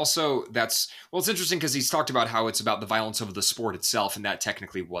don't know. Also, it's interesting because he's talked about how it's about the violence of the sport itself, and that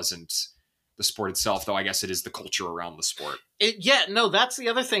technically wasn't the sport itself, though I guess it is the culture around the sport. That's the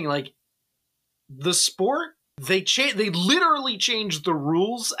other thing. Like, the sport, they literally changed the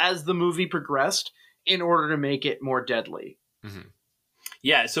rules as the movie progressed in order to make it more deadly. Mm-hmm.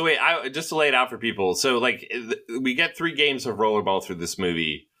 Yeah, so wait, just to lay it out for people. So, like, we get 3 games of Rollerball through this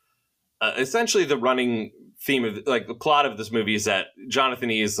movie. Essentially, the running theme of, like, the plot of this movie is that Jonathan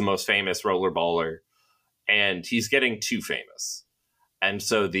E. is the most famous rollerballer, and he's getting too famous. And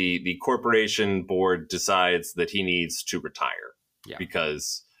so the corporation board decides that he needs to retire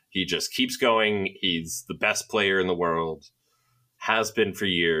because he just keeps going. He's the best player in the world, has been for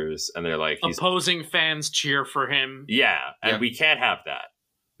years, and they're like, opposing fans cheer for him. Yeah, and we can't have that.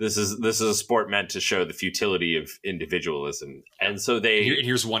 This is a sport meant to show the futility of individualism. And so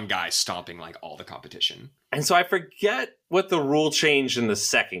here's one guy stomping like all the competition. And so I forget what the rule change in the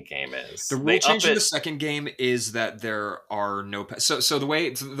second game is. The rule change in the second game is that there are no so the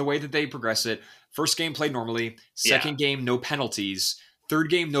way that they progress it, first game played normally, second game no penalties, third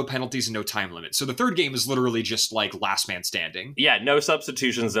game no penalties and no time limit. So the third game is literally just like last man standing. Yeah, no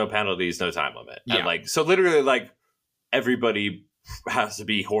substitutions, no penalties, no time limit. Yeah. And like so literally like everybody has to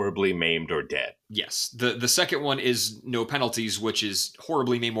be horribly maimed or dead. Yes. The second one is no penalties, which is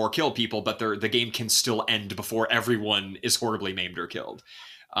horribly maim or kill people, but the game can still end before everyone is horribly maimed or killed.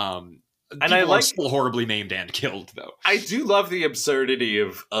 And I like still horribly maimed and killed, though. I do love the absurdity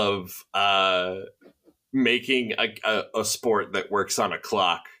of making a sport that works on a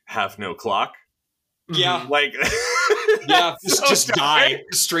clock have no clock. Yeah. Like yeah, just die.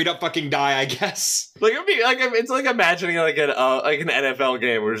 Straight up fucking die, I guess. Like it's like imagining like an NFL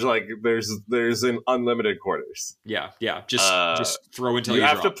game where it's like there's an unlimited quarters. Yeah. Just throw until you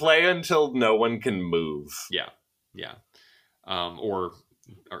have to play until no one can move. Yeah. Or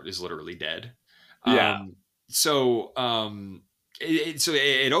is literally dead. Yeah. So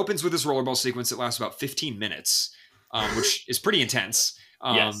it opens with this rollerball sequence that lasts about 15 minutes, which is pretty intense.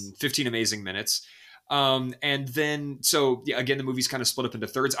 15 amazing minutes. And then, again, the movie's kind of split up into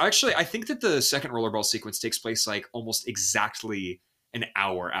thirds. Actually, I think that the second rollerball sequence takes place like almost exactly an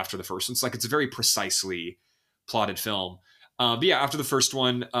hour after the first one. It's like, it's a very precisely plotted film. But yeah, after the first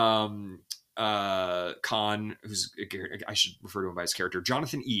one, Khan, I should refer to him by his character,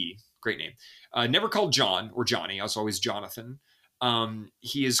 Jonathan E., great name, never called John or Johnny. I was always Jonathan.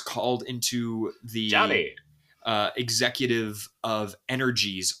 He is called into the Johnny. Executive of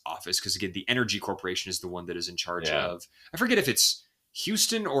Energy's office, because again, the Energy Corporation is the one that is in charge of, I forget if it's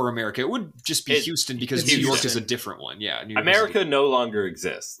Houston or America. It would just be Houston because New York is a different one. Yeah, New York America no longer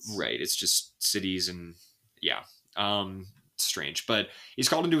exists. Right, it's just cities and strange. But he's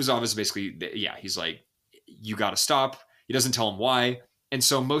called into his office. Basically, he's like, you got to stop. He doesn't tell him why, and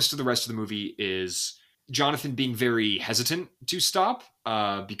so most of the rest of the movie is Jonathan being very hesitant to stop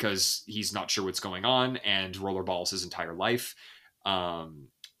because he's not sure what's going on, and rollerballs his entire life,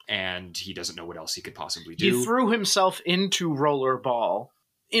 and he doesn't know what else he could possibly do. He threw himself into rollerball.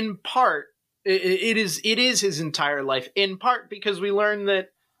 In part, it is his entire life. In part because we learn that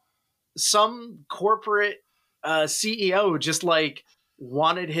some corporate CEO just like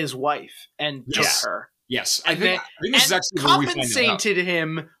wanted his wife and took her. Yes, I think this is actually compensated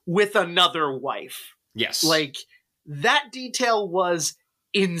him with another wife. Yes. Like, that detail was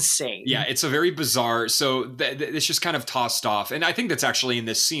insane. Yeah, it's a very bizarre... So it's just kind of tossed off. And I think that's actually in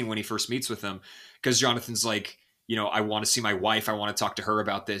this scene when he first meets with him. Because Jonathan's like, I want to see my wife. I want to talk to her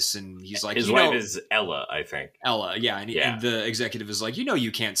about this. And he's like... His wife is Ella, I think. Ella, yeah. And the executive is like,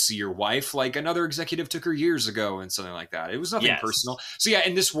 you can't see your wife. Like, another executive took her years ago and something like that. It was nothing personal. So yeah,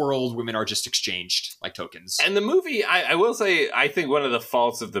 in this world, women are just exchanged like tokens. And the movie, I will say, I think one of the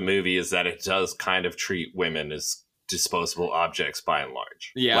faults of the movie is that it does kind of treat women as disposable objects by and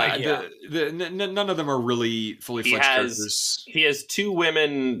large. Yeah, none of them are really fully fledged characters. He has 2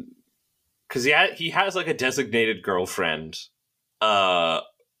 women... Because he has like a designated girlfriend, a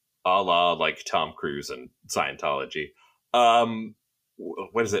la like Tom Cruise and Scientology.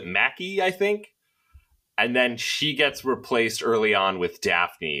 What is it, Mackie, I think? And then she gets replaced early on with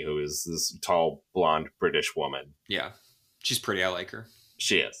Daphne, who is this tall, blonde British woman. Yeah, she's pretty. I like her.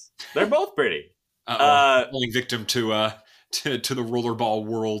 She is. They're both pretty. Falling victim to the rollerball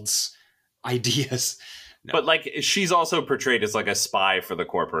world's ideas. No. But like she's also portrayed as like a spy for the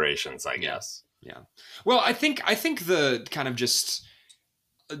corporations, I guess. Yeah. Well, I think the kind of just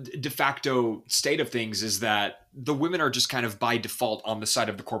de facto state of things is that the women are just kind of by default on the side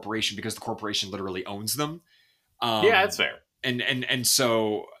of the corporation because the corporation literally owns them. Yeah, that's fair. And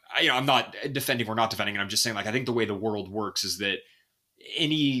so I'm not defending, we're not defending, and I'm just saying, like, I think the way the world works is that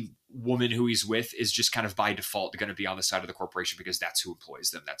any woman who he's with is just kind of by default going to be on the side of the corporation because that's who employs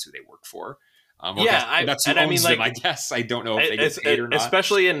them, that's who they work for. That's who owns them, I guess. I don't know if they get paid or not.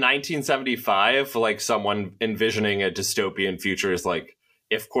 Especially in 1975, like someone envisioning a dystopian future is like,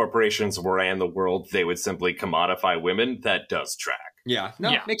 if corporations ran the world, they would simply commodify women. That does track. Yeah,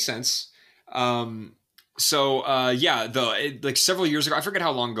 no, makes sense. Like several years ago, I forget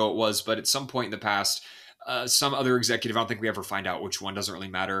how long ago it was, but at some point in the past, some other executive, I don't think we ever find out which one, doesn't really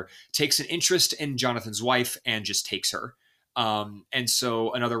matter, takes an interest in Jonathan's wife and just takes her. And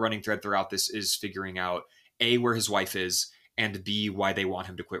so another running thread throughout this is figuring out A, where his wife is, and B, why they want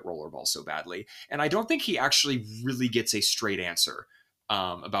him to quit Rollerball so badly. And I don't think he actually really gets a straight answer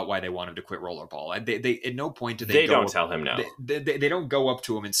about why they want him to quit Rollerball. They at no point do they don't tell him no. They don't go up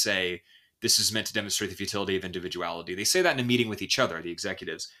to him and say, this is meant to demonstrate the futility of individuality. They say that in a meeting with each other, the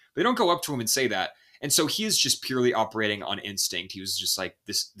executives. They don't go up to him and say that. And so he is just purely operating on instinct. He was just like,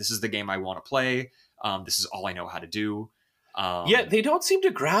 this is the game I want to play. This is all I know how to do. They don't seem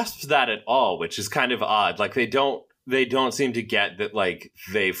to grasp that at all, which is kind of odd. Like they don't seem to get that, like,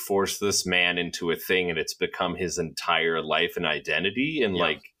 they force this man into a thing and it's become his entire life and identity. And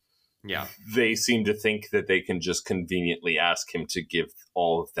they seem to think that they can just conveniently ask him to give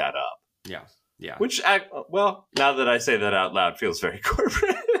all of that up. Yeah. Yeah. Which, now that I say that out loud, feels very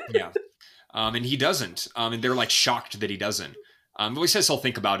corporate. Yeah. And he doesn't. And they're like shocked that he doesn't. But he says he'll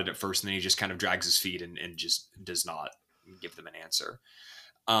think about it at first, and then he just kind of drags his feet and just does not give them an answer.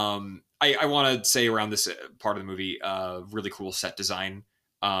 I want to say around this part of the movie, really cool set design.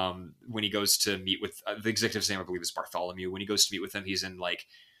 When he goes to meet with the executive's name, I believe is Bartholomew. When he goes to meet with him, he's in like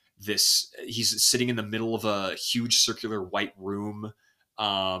this. He's sitting in the middle of a huge circular white room,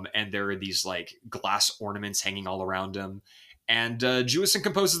 and there are these like glass ornaments hanging all around him. And Jewison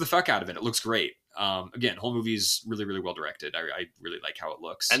composes the fuck out of it. It looks great. Again, whole movie is really, really well directed. I really like how it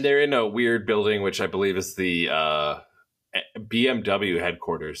looks. And they're in a weird building, which I believe is the BMW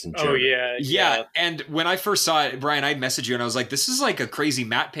headquarters in Germany. Oh, yeah. And when I first saw it, Brian, I messaged you and I was like, this is like a crazy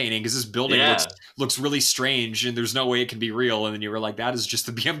matte painting because this building looks really strange and there's no way it can be real. And then you were like, that is just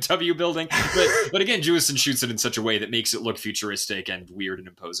the BMW building. But again, Jewison shoots it in such a way that makes it look futuristic and weird and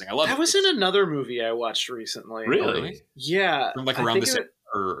imposing. I love it. That was in another movie I watched recently. Really? Yeah. From like around this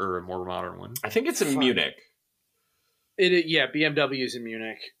or a more modern one. I think it's in Munich. BMW's in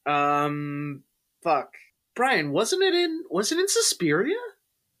Munich. Brian, wasn't it in Suspiria?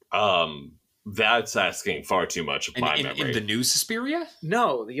 That's asking far too much of my memory. In the new Suspiria?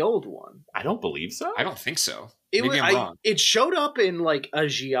 No, the old one. I don't believe so. I don't think so. Maybe I'm wrong. It showed up in like a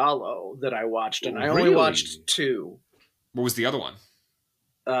giallo that I watched, and I only watched 2. What was the other one?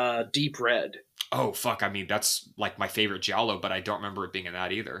 Deep Red. Oh, fuck. I mean, that's like my favorite giallo, but I don't remember it being in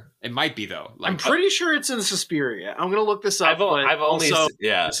that either. It might be, though. I'm pretty sure it's in Suspiria. I'm going to look this up.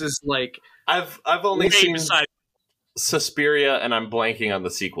 This is like... I've only seen Suspiria, and I'm blanking on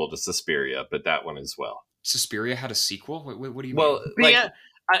the sequel to Suspiria, but that one as well. Suspiria had a sequel? What do you mean?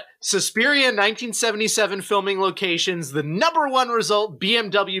 Suspiria 1977 filming locations, the #1 result,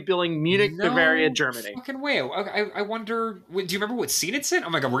 BMW building, Munich, Bavaria, Germany. Fucking way. I wonder, do you remember what scene it's in? Oh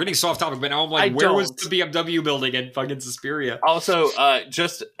my god, we're getting so off topic, but now I'm like, where was the BMW building in fucking Suspiria? Also,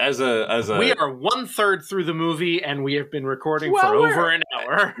 just as a we are 1/3 through the movie, and we have been recording for over an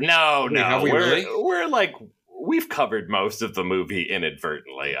hour. No, we're like, we've covered most of the movie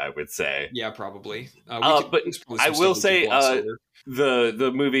inadvertently, I would say. Yeah, probably. But I will say,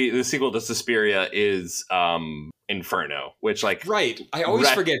 the movie, the sequel to Suspiria is Inferno, which like I always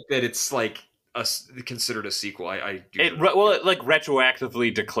forget that it's like considered a sequel. It like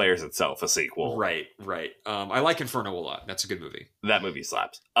retroactively declares itself a sequel. Right. I like Inferno a lot. That's a good movie. That movie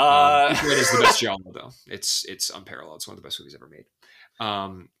slaps. It is the best genre though. It's unparalleled. It's one of the best movies ever made.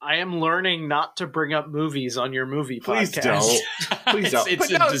 I am learning not to bring up movies on your movie podcast. Please don't. It's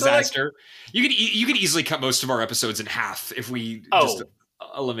a disaster. You could easily cut most of our episodes in half if we just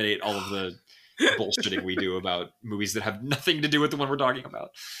eliminate all of the bullshitting we do about movies that have nothing to do with the one we're talking about.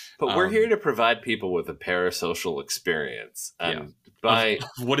 But we're here to provide people with a parasocial experience, and by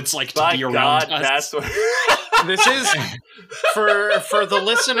what it's like to be around us. This is for the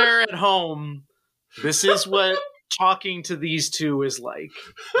listener at home. This is what talking to these two is like.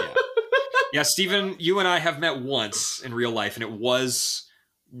 Yeah, Stephen, you and I have met once in real life, and it was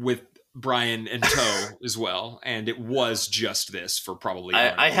with Brian in tow as well, and it was just this for probably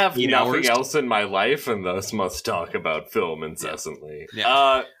I have nothing else in my life, and thus must talk about film incessantly.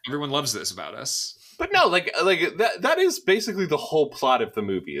 Yeah. Everyone loves this about us. But no, like that is basically the whole plot of the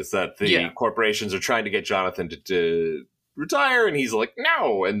movie, is that the corporations are trying to get Jonathan to retire, and he's like,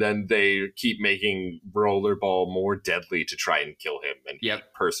 no, and then they keep making Rollerball more deadly to try and kill him, and he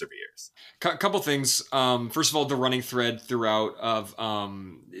perseveres. Couple things. First of all, the running thread throughout of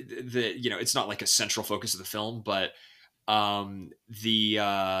it's not like a central focus of the film, but the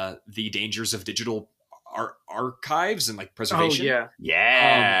dangers of digital archives and like preservation. Oh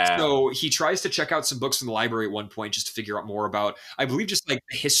yeah. So he tries to check out some books from the library at one point just to figure out more about, I believe, just like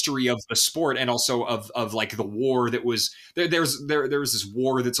the history of the sport and also of like the war that was there was this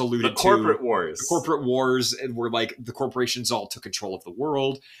war that's alluded the corporate wars. The corporate wars, and where like the corporations all took control of the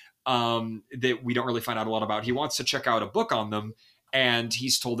world, that we don't really find out a lot about. He wants to check out a book on them, and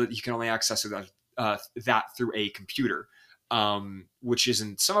he's told that he can only access that through a computer. Which is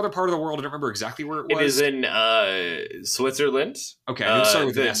in some other part of the world. I don't remember exactly where it was. It is in Switzerland. Okay, I'm sorry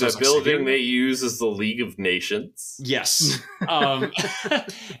with the building they use is the League of Nations. Yes, and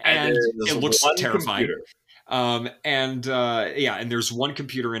it looks terrifying. And there's one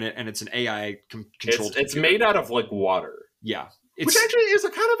computer in it, and it's an AI controlled. It's made out of like water. Yeah. Which actually is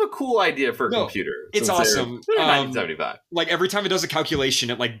a kind of a cool idea for a computer. It's awesome. 1975. Like every time it does a calculation,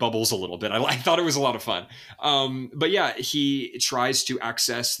 it like bubbles a little bit. I thought it was a lot of fun. But yeah, he tries to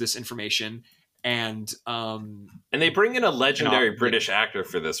access this information, and they bring in a legendary British actor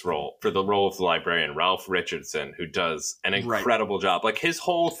for this role, for the role of the librarian, Ralph Richardson, who does an incredible job. Like his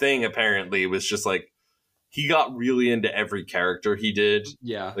whole thing apparently was just like, he got really into every character he did.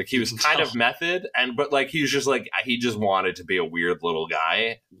 Yeah. Like he was kind of method, but like he was just like, he just wanted to be a weird little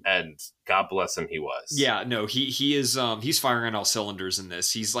guy, and God bless him, he was. Yeah, no, he is he's firing on all cylinders in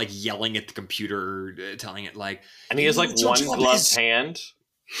this. He's like yelling at the computer, telling it like, and he has like one gloved hand.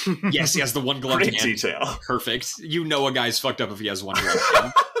 Yes, he has the one gloved hand. Great detail. Perfect. You know a guy's fucked up if he has one gloved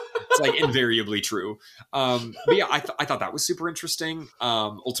hand. It's like invariably true. But yeah, I thought that was super interesting.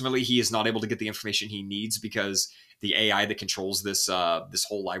 Ultimately, he is not able to get the information he needs because the AI that controls this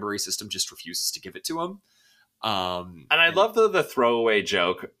whole library system just refuses to give it to him. And I love the throwaway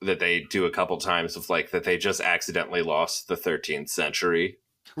joke that they do a couple times of like that they just accidentally lost the 13th century.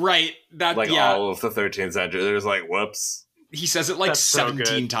 Right. That like all of the 13th century. There's like, whoops. He says it like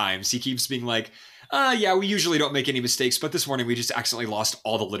 17 times. He keeps being like, yeah, we usually don't make any mistakes, but this morning we just accidentally lost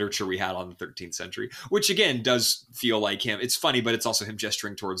all the literature we had on the 13th century, which again does feel like him. It's funny, but it's also him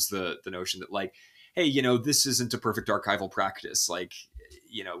gesturing towards the notion that like, hey, this isn't a perfect archival practice. Like,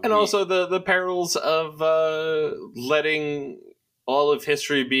 and also the perils of letting all of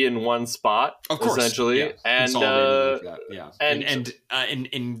history be in one spot, of course, essentially, yeah. and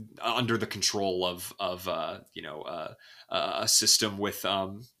and under the control of a system with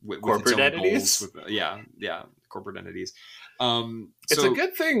corporate entities. Corporate entities. It's a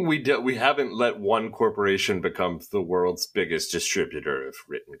good thing we haven't let one corporation become the world's biggest distributor of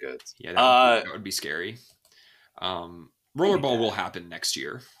written goods. Yeah, that would be scary. Rollerball will happen next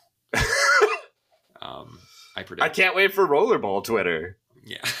year. I predict. I can't wait for Rollerball Twitter.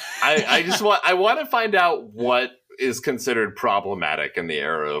 Yeah. I want to find out what is considered problematic in the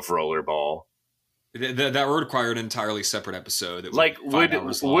era of Rollerball. That would require an entirely separate episode. That like,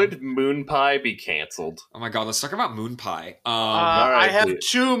 would Moon Pie be canceled? Oh my god, let's talk about Moon Pie. I have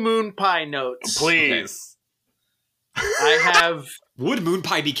 2 Moon Pie notes. Please. Okay. I have. Would Moon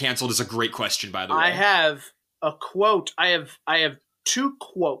Pie be canceled is a great question, by the way. I have a quote. I have 2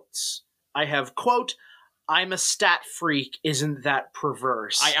 quotes. I have, quote, "I'm a stat freak, isn't that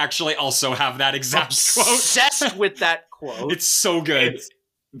perverse?" I actually also have that exact quote. Obsessed with that quote. It's so good.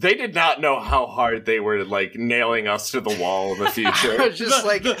 They did not know how hard they were like nailing us to the wall in the future. Just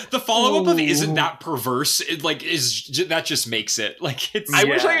like the follow up of "isn't that perverse?" That just makes it like it's. I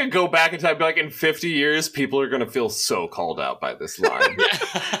wish I could go back in time. Be like, in 50 years, people are going to feel so called out by this line.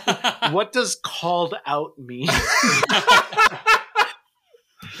 What does "called out" mean?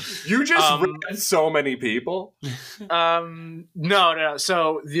 You just read so many people. No.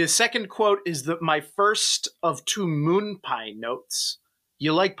 So the second quote is my first of 2 Moon Pie notes.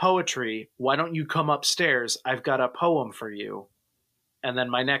 "You like poetry. Why don't you come upstairs? I've got a poem for you." And then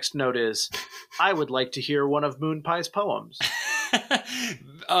my next note is, "I would like to hear one of Moon Pie's poems."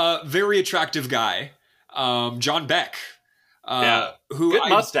 Very attractive guy. John Beck. Who good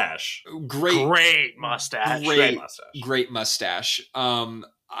mustache. Great mustache. Great mustache.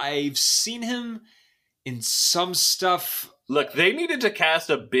 I've seen him in some stuff. Look, they needed to cast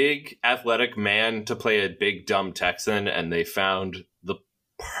a big athletic man to play a big dumb Texan, and they found the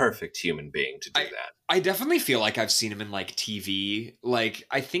perfect human being to do that. I definitely feel like I've seen him in like TV. Like,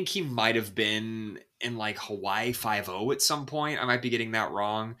 I think he might have been in like Hawaii 5-0 at some point. I might be getting that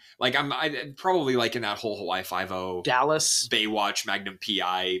wrong. Like, I probably like in that whole Hawaii 5-0, Dallas, Baywatch, Magnum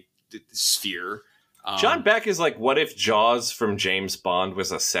PI sphere. John Beck is like, what if Jaws from James Bond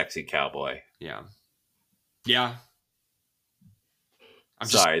was a sexy cowboy? Yeah. Yeah.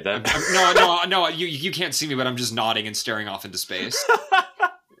 Sorry, that no. You can't see me, but I'm just nodding and staring off into space.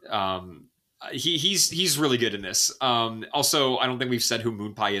 He's really good in this. Also, I don't think we've said who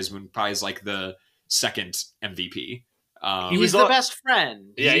Moon Pie is. Moon Pie is like the second MVP. He's the best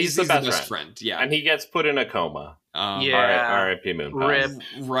friend. Yeah, he's the best friend. Yeah, and he gets put in a coma. R.I.P. Moon Pie. Rip.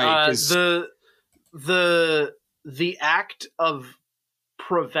 Right. The act of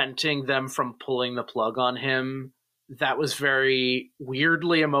preventing them from pulling the plug on him, that was very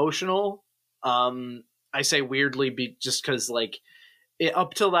weirdly emotional. I say weirdly just because, like,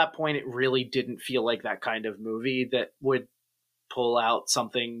 up till that point, it really didn't feel like that kind of movie that would pull out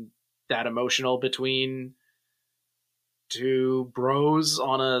something that emotional between two bros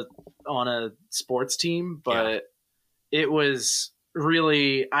on a sports team. But it was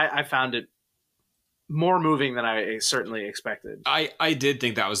really, I found it more moving than I certainly expected. I did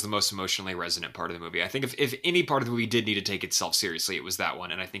think that was the most emotionally resonant part of the movie. I think if any part of the movie did need to take itself seriously, it was that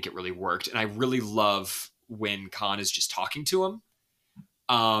one, and I think it really worked. And I really love when Khan is just talking to him,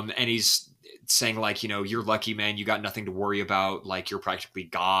 and he's saying, like, you know, you're lucky, man. You got nothing to worry about. Like, you're practically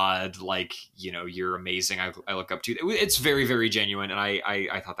God. Like, you know, you're amazing. I look up to you. It's very, very genuine, and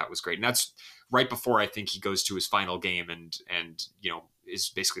I thought that was great. And that's right before I think he goes to his final game, and you know, is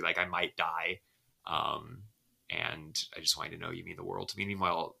basically like, I might die. And I just want you to know you mean the world to me.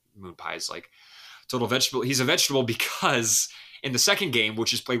 Meanwhile, Moon Pie is like total vegetable. He's a vegetable because in the second game,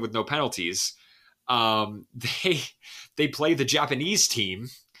 which is played with no penalties, they play the Japanese team.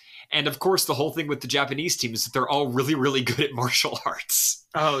 And of course, the whole thing with the Japanese team is that they're all really, really good at martial arts.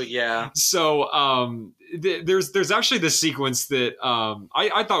 Oh yeah. So there's actually this sequence that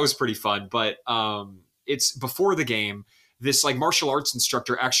I thought was pretty fun, but it's before the game. This like martial arts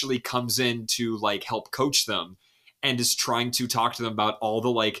instructor actually comes in to like help coach them and is trying to talk to them about all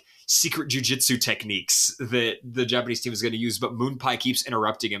the like secret jujitsu techniques that the Japanese team is going to use. But Moon Pie keeps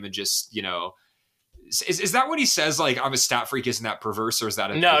interrupting him and just, you know, is that what he says? Like, I'm a stat freak. Isn't that perverse? Or is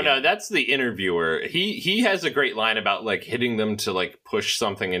that no, that's the interviewer. He has a great line about like hitting them to like push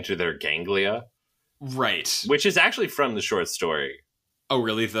something into their ganglia. Right. Which is actually from the short story. Oh,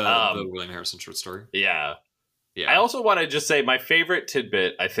 really? The William Harrison short story? Yeah. Yeah. I also want to just say my favorite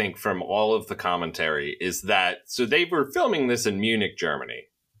tidbit, I think, from all of the commentary is that, so they were filming this in Munich, Germany,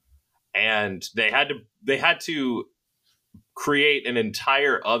 and they had to create an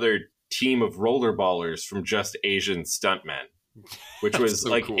entire other team of rollerballers from just Asian stuntmen, which was so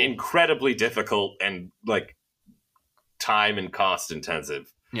like cool. Incredibly difficult and like time and cost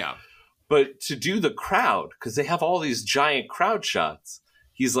intensive. Yeah. But to do the crowd, because they have all these giant crowd shots,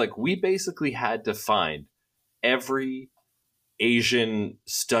 he's like, we basically had to find every Asian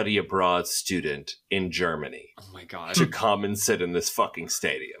study abroad student in Germany. Oh my God. To come and sit in this fucking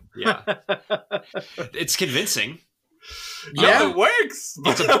stadium. Yeah. It's convincing. Yeah, it works.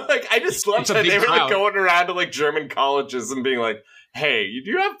 Like, I just love that they were like going around to like German colleges and being like, hey, do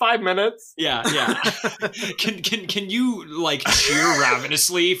you have 5 minutes? Yeah. Can you like cheer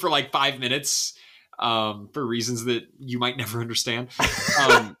ravenously for like 5 minutes for reasons that you might never understand?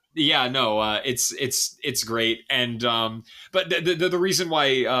 Yeah, no, it's great. And but the reason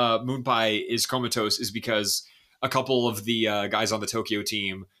why Moon Pie is comatose is because a couple of the guys on the Tokyo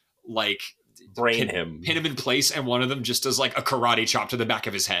team like pin him in place, and one of them just does like a karate chop to the back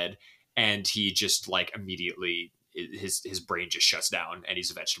of his head, and he just like immediately his brain just shuts down, and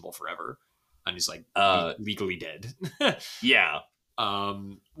he's a vegetable forever, and he's like legally dead. Yeah,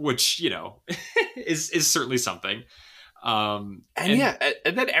 which, you know, is certainly something. And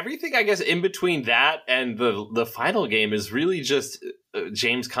then everything, I guess, in between that and the final game is really just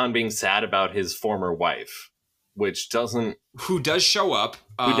James Caan being sad about his former wife, who does show up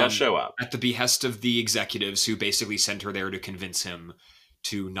at the behest of the executives, who basically sent her there to convince him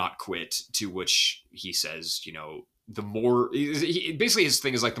to not quit, to which he says, you know, the more basically his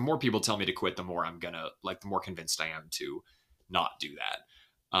thing is like, the more people tell me to quit, the more I'm gonna, like, the more convinced I am to not do that.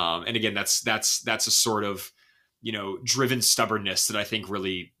 And again, that's a sort of, you know, driven stubbornness that I think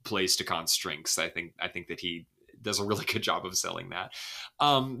really plays to Kahn's strengths. I think that he does a really good job of selling that.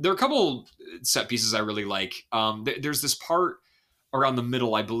 There are a couple set pieces I really like. There's this part around the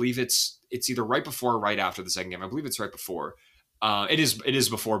middle. I believe it's either right before or right after the second game. I believe it's right before. It is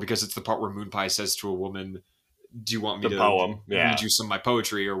before, because it's the part where Moon Pie says to a woman, do you want me to read you some of my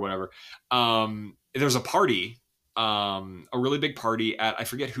poetry or whatever? There's a party, a really big party at, I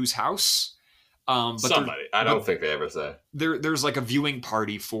forget whose house. But somebody. I don't think they ever say. There's like a viewing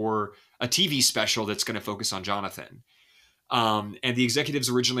party for a TV special that's going to focus on Jonathan. And the executives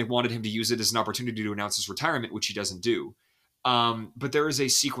originally wanted him to use it as an opportunity to announce his retirement, which he doesn't do. But there is a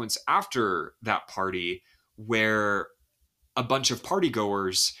sequence after that party where a bunch of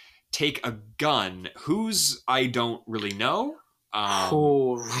partygoers take a gun, whose I don't really know.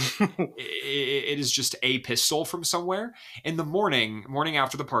 It is just a pistol from somewhere. In the morning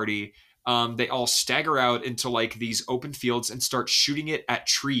after the party, they all stagger out into like these open fields and start shooting it at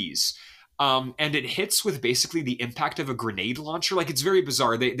trees. And it hits with basically the impact of a grenade launcher. Like, it's very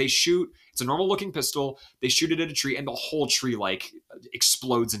bizarre. They shoot, it's a normal looking pistol. They shoot it at a tree and the whole tree like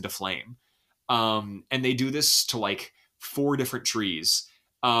explodes into flame. And they do this to like 4 different trees.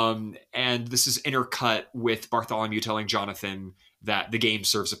 And this is intercut with Bartholomew telling Jonathan that the game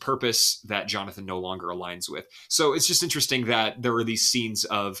serves a purpose that Jonathan no longer aligns with. So it's just interesting that there are these scenes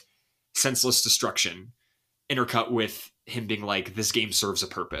of senseless destruction intercut with him being like, this game serves a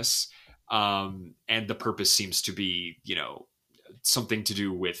purpose. And the purpose seems to be, something to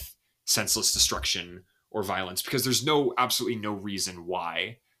do with senseless destruction or violence, because there's absolutely no reason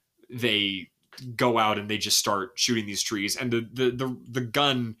why they go out and they just start shooting these trees, and the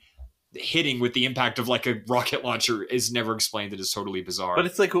gun hitting with the impact of like a rocket launcher is never explained. It is totally bizarre. But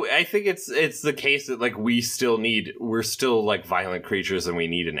it's like, I think it's the case that like we're still like violent creatures and we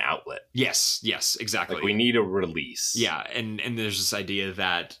need an outlet. Yes, exactly. Like we need a release. Yeah, and there's this idea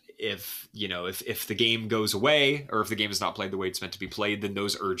that if the game goes away, or if the game is not played the way it's meant to be played, then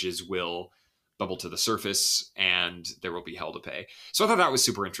those urges will bubble to the surface and there will be hell to pay. So I thought that was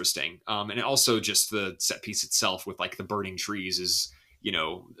super interesting. And also just the set piece itself with like the burning trees is,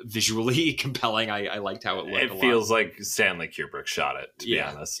 visually compelling. I liked how it looked. It feels like Stanley Kubrick shot it, to be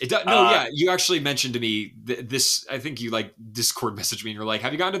honest. It does. No, yeah. You actually mentioned to me this, I think you like Discord messaged me and you're like,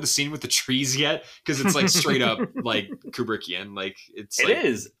 have you gotten to the scene with the trees yet? Because it's like straight up like Kubrickian. Like it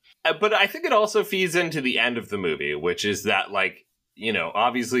is. But I think it also feeds into the end of the movie, which is that like,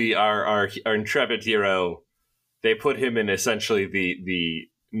 obviously our intrepid hero, they put him in essentially the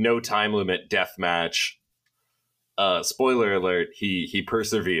no time limit death match. Spoiler alert, he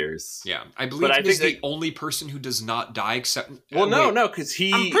perseveres. Yeah, I believe he's the only person who does not die except... Well, no, because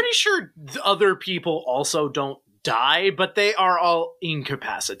I'm pretty sure other people also don't die, but they are all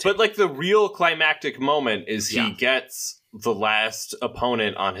incapacitated. But like the real climactic moment is he gets the last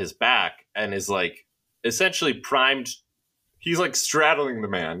opponent on his back and is like essentially primed. He's like straddling the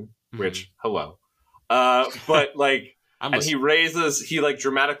man, which, hello. But like... And he like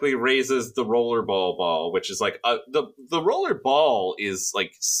dramatically raises the rollerball ball, which is like the roller ball is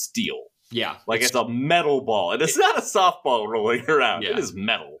like steel. Yeah. Like it's a metal ball. And it's not a softball rolling around. Yeah. It is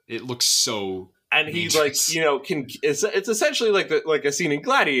metal. It looks so And he's like, it's essentially like a scene in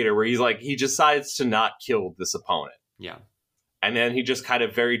Gladiator where he decides to not kill this opponent. Yeah. And then he just kind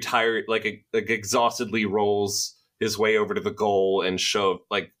of very tired, like exhaustedly rolls his way over to the goal and shoves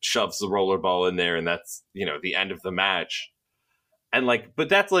the rollerball in there, and that's the end of the match. And like, but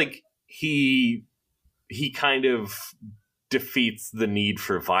that's like he kind of defeats the need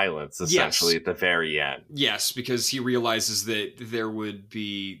for violence essentially at the very end. Yes, because he realizes that there would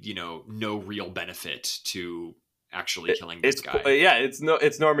be no real benefit to actually killing this guy.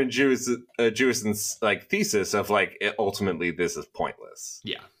 It's Norman Jewison's like thesis of like ultimately this is pointless.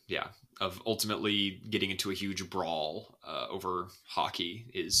 Yeah. Of ultimately getting into a huge brawl over hockey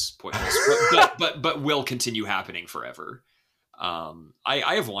is pointless, but will continue happening forever.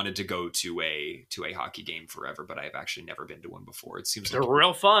 I have wanted to go to a hockey game forever, but I have actually never been to one before. It seems they're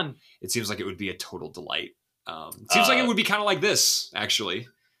real fun. It seems like it would be a total delight. It seems like it would be kind of like this, actually.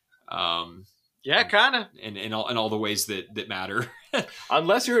 Yeah, kind of. In all the ways that matter.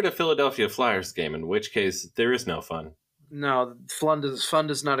 Unless you're at a Philadelphia Flyers game, in which case there is no fun. No, fun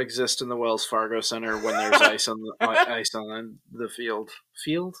does not exist in the Wells Fargo Center when there's ice on the field.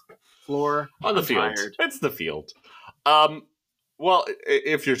 Floor? On the field. Tired. It's the field. Well,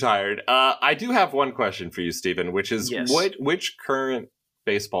 if you're tired, I do have one question for you, Stephen, which is which current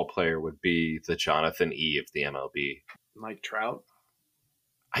baseball player would be the Jonathan E. of the MLB? Mike Trout?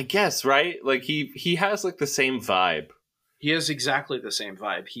 I guess, right? Like he has like the same vibe. He has exactly the same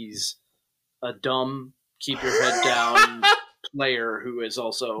vibe. He's a dumb, keep your head down player who is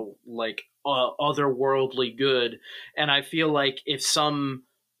also like otherworldly good. And I feel like if some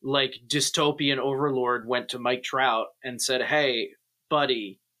like dystopian overlord went to Mike Trout and said, "Hey,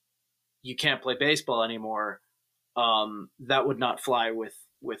 buddy, you can't play baseball anymore," that would not fly with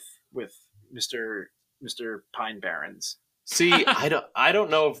Mr. Pine Barrens. See, I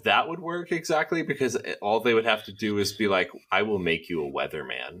don't know if that would work exactly, because all they would have to do is be like, "I will make you a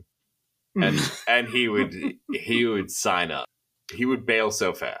weatherman." And he would sign up. He would bail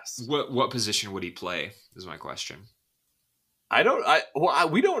so fast. What position would he play is my question.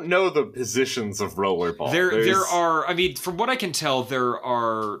 We don't know the positions of rollerball. There are. I mean, from what I can tell, there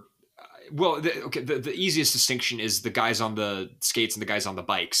are. Well, the easiest distinction is the guys on the skates and the guys on the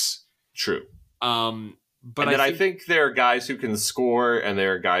bikes. True. But I think there are guys who can score, and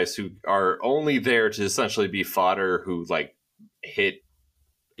there are guys who are only there to essentially be fodder who like hit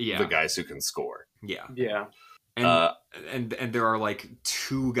the guys who can score. Yeah. Yeah. And there are like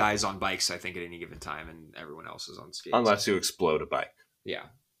 2 guys on bikes, I think, at any given time, and everyone else is on skates. Unless you explode a bike.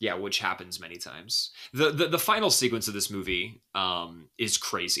 Yeah, which happens many times. The final sequence of this movie is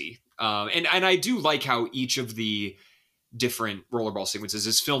crazy. And I do like how each of the different rollerball sequences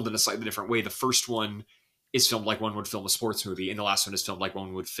is filmed in a slightly different way. The first one is filmed like one would film a sports movie, and the last one is filmed like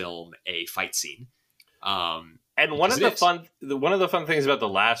one would film a fight scene. And one of the fun things about the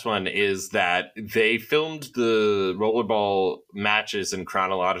last one is that they filmed the rollerball matches in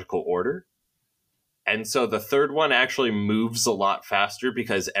chronological order. And so the third one actually moves a lot faster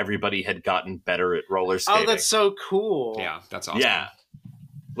because everybody had gotten better at roller skating. Oh, that's so cool. Yeah, that's awesome. Yeah.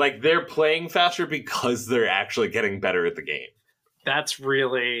 Like, they're playing faster because they're actually getting better at the game. That's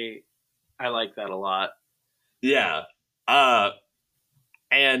really... I like that a lot. Yeah.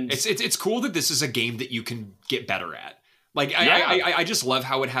 And it's cool that this is a game that you can get better at. Like, yeah. I just love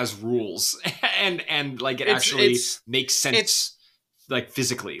how it has rules and like it actually makes sense, like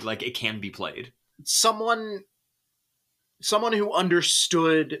physically, like it can be played. Someone who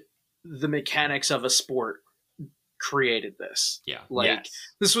understood the mechanics of a sport created this. Yeah. Like,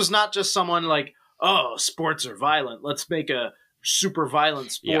 this was not just someone like, oh, sports are violent, let's make a super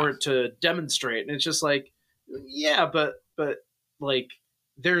violent sport to demonstrate. And it's just like, yeah, but like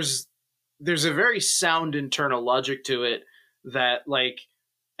there's a very sound internal logic to it that, like,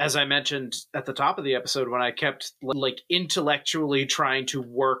 as I mentioned at the top of the episode, when I kept like intellectually trying to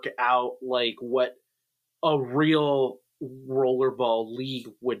work out like what a real rollerball league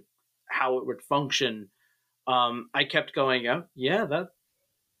how it would function, I kept going, oh yeah,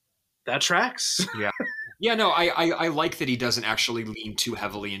 that tracks. Yeah, no, I like that he doesn't actually lean too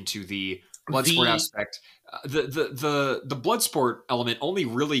heavily into the blood sport aspect. The blood sport element only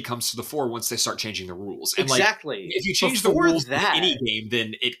really comes to the fore once they start changing the rules. And exactly. Like, if you change the rules in any game,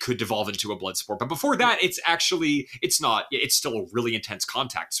 then it could devolve into a blood sport. But before that, it's not. It's still a really intense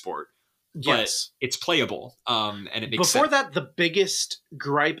contact sport. But it's playable. And it makes sense. Before that, the biggest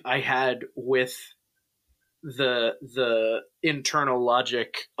gripe I had with the internal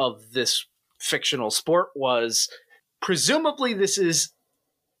logic of this fictional sport was, presumably this is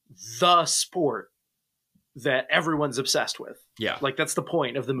the sport that everyone's obsessed with. Yeah. Like, that's the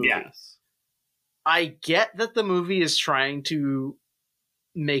point of the movie. Yes. I get that the movie is trying to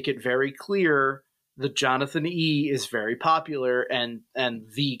make it very clear that Jonathan E. is very popular and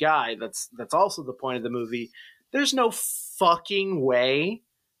the guy. That's also the point of the movie. There's no fucking way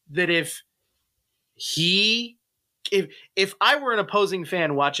that if I were an opposing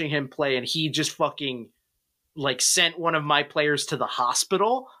fan watching him play and he just fucking like sent one of my players to the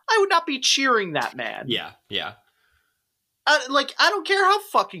hospital, I would not be cheering that man. Yeah. Like, I don't care how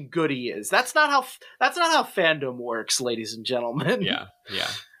fucking good he is. That's not how fandom works, ladies and gentlemen. Yeah.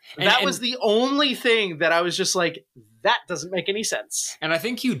 That was the only thing that I was just like, that doesn't make any sense. And I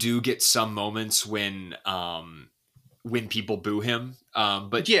think you do get some moments when people boo him.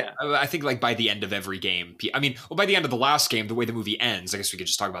 But yeah, I think like by the end of every game, by the end of the last game, the way the movie ends, I guess we could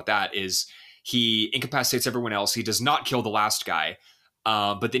just talk about that, is he incapacitates everyone else. He does not kill the last guy.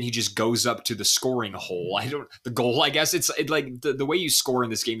 But then he just goes up to the scoring hole. The goal, I guess. It's like the way you score in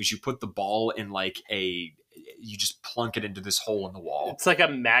this game is you put the ball in like you just plunk it into this hole in the wall. It's like a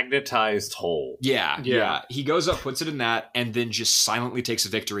magnetized hole. Yeah. He goes up, puts it in that, and then just silently takes a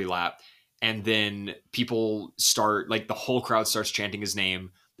victory lap. And then people start, like, the whole crowd starts chanting his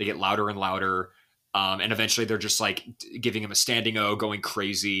name. They get louder and louder. And eventually they're just like giving him a standing O, going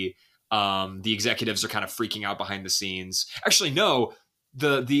crazy. The executives are kind of freaking out behind the scenes. Actually, no,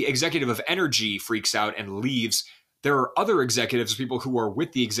 the executive of Energy freaks out and leaves. There are other executives, people who are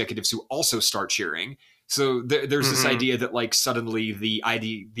with the executives, who also start cheering. So there's this idea that like suddenly the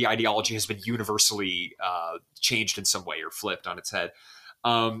ideology has been universally changed in some way or flipped on its head.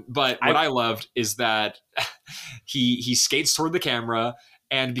 But what I loved is that he skates toward the camera,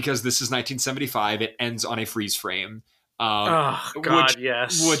 and because this is 1975, it ends on a freeze frame.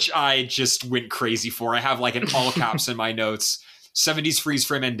 Which I just went crazy for. I have like in all caps in my notes, 70s freeze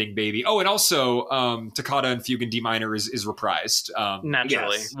frame ending, baby. Oh, and also Toccata and Fugue in D minor is reprised.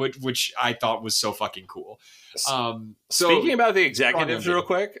 Naturally. Yes. Which I thought was so fucking cool. So speaking about the executives real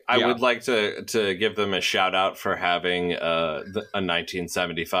quick, I would like to give them a shout out for having a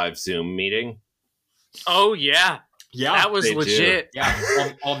 1975 Zoom meeting. Oh, yeah. Yeah, That was they do. legit.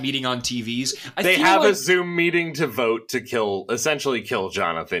 yeah, all meeting on TVs. They have a Zoom meeting to vote to essentially kill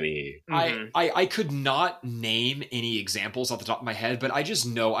Jonathan E. I could not name any examples off the top of my head, but I just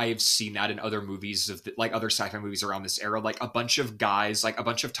know I have seen that in other movies like other sci-fi movies around this era, like a bunch of guys, like a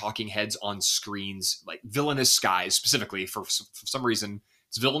bunch of talking heads on screens, like villainous guys specifically for some reason.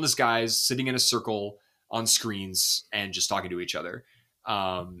 It's villainous guys sitting in a circle on screens and just talking to each other.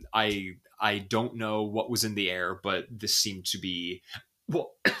 I don't know what was in the air, but this seemed to be,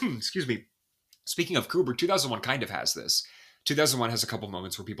 well, excuse me. Speaking of Kubrick, 2001 kind of has this. 2001 has a couple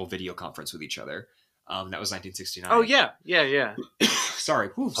moments where people video conference with each other. That was 1969. Oh yeah. Sorry.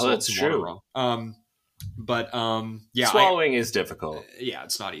 Whew, that's true. wrong. Yeah. Swallowing is difficult. Yeah,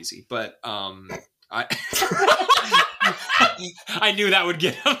 it's not easy, but I I knew that would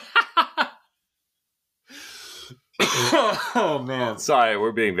get him. Oh man. Sorry,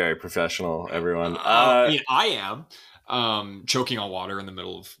 we're being very professional, everyone. I am choking on water in the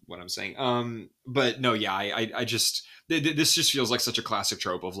middle of what I'm saying. But no, yeah, I just this just feels like such a classic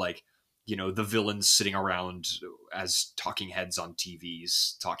trope of like, you know, the villains sitting around as talking heads on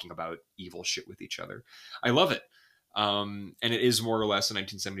TVs talking about evil shit with each other. I love it. And it is more or less a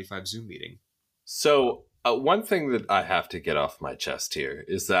 1975 Zoom meeting. So one thing that I have to get off my chest here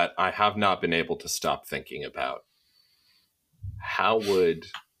is that I have not been able to stop thinking about how would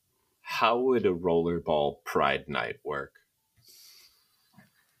a rollerball pride night work?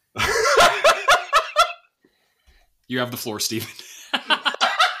 You have the floor, Steven.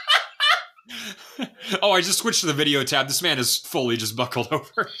 Oh, I just switched to the video tab. This man is fully just buckled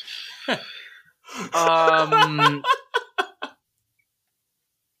over.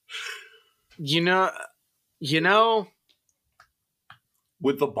 You know,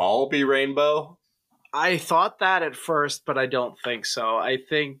 Would the ball be rainbow? I thought that at first, but I don't think so. I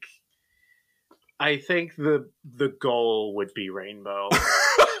think the goal would be rainbow.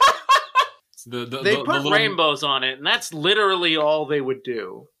 They They put rainbows on it, and that's literally all they would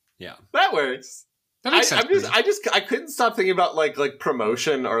do. Yeah, That works. that makes sense. I couldn't stop thinking about like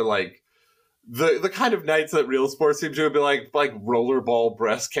promotion or like the kind of nights that real sports teams would be like rollerball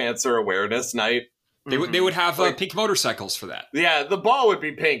breast cancer awareness night. They would have pink motorcycles for that. Yeah, the ball would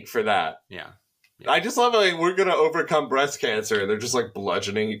be pink for that. Yeah. I just love it. Like, we're gonna overcome breast cancer, and they're just like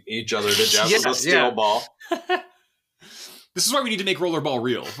bludgeoning each other to death with a steel ball. This is why we need to make rollerball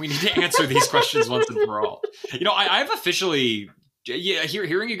real. We need to answer these questions once and for all. You know, I've officially,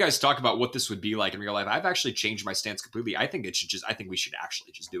 hearing you guys talk about what this would be like in real life, I've actually changed my stance completely. I think we should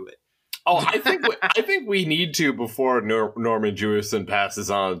actually just do it. Oh, I think we need to before Norman Jewison passes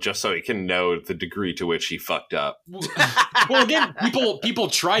on, just so he can know the degree to which he fucked up. Well, again, people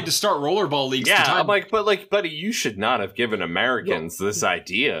tried to start rollerball leagues. Yeah, I'm like, buddy, you should not have given Americans this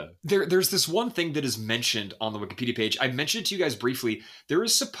idea. There's this one thing that is mentioned on the Wikipedia page. I mentioned it to you guys briefly. There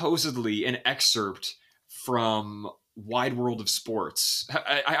is supposedly an excerpt from Wide World of Sports.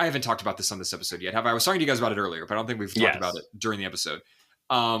 I haven't talked about this on this episode yet, have I? I was talking to you guys about it earlier, but I don't think we've talked about it during the episode.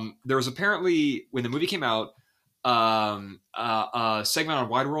 There was apparently, when the movie came out, a segment on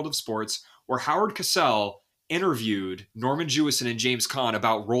Wide World of Sports where Howard Cosell interviewed Norman Jewison and James Caan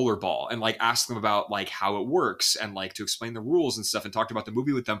about rollerball and like asked them about like how it works and like to explain the rules and stuff and talked about the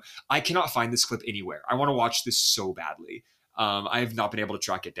movie with them. I cannot find this clip anywhere. I want to watch this so badly. I have not been able to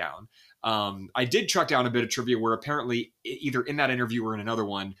track it down. I did track down a bit of trivia where apparently either in that interview or in another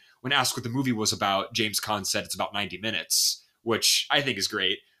one, when asked what the movie was about, James Caan said it's about 90 minutes. Which I think is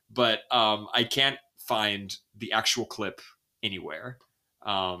great, but I can't find the actual clip anywhere.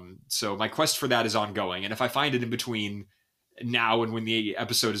 So my quest for that is ongoing, and if I find it in between now and when the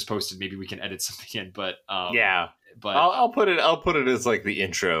episode is posted, maybe we can edit something in. But but I'll put it as like the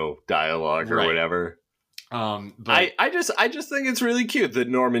intro dialogue or whatever. But I just think it's really cute that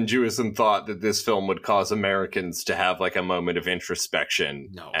Norman Jewison thought that this film would cause Americans to have like a moment of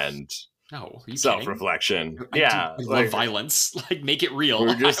introspection and self-reflection. I love violence. Like, make it real.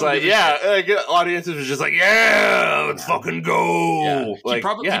 We're just like, audiences were just like, let's fucking go. Yeah. Like,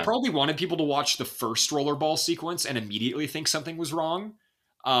 he probably wanted people to watch the first rollerball sequence and immediately think something was wrong.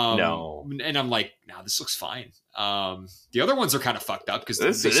 No. And I'm like, nah, this looks fine. The other ones are kind of fucked up because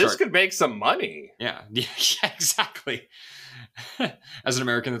this could make some money. Yeah, exactly. As an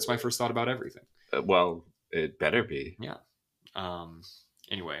American, that's my first thought about everything. Well, it better be. Yeah.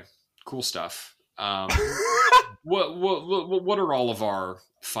 Anyway. Cool stuff. What are all of our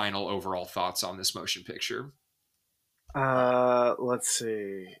final overall thoughts on this motion picture? Let's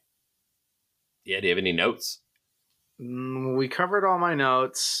see. Yeah, do you have any notes? We covered all my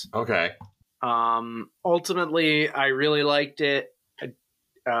notes. Okay. Ultimately, I really liked it.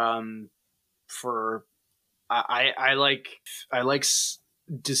 For I like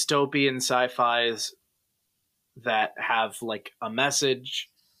dystopian sci-fis that have like a message.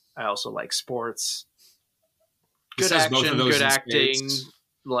 I also like sports. This Good has both of action, those good in acting. spades.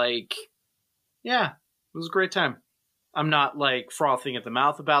 Like, yeah, it was a great time. I'm not like frothing at the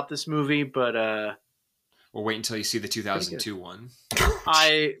mouth about this movie, but We'll wait until you see the 2002 one.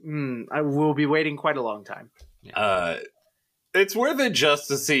 I will be waiting quite a long time. It's worth it just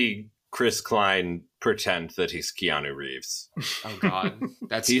to see Chris Klein pretend that he's Keanu Reeves. Oh God,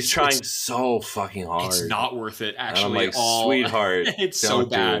 He's trying so fucking hard. It's not worth it, And actually. I'm like, at all. sweetheart, It's so don't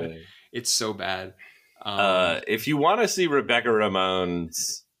do bad. it. It's so bad. If you want to see Rebecca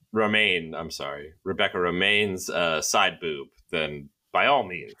Romaine's side boob, then by all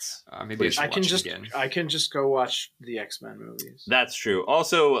means. Maybe I should watch it again. I can just go watch the X-Men movies. That's true.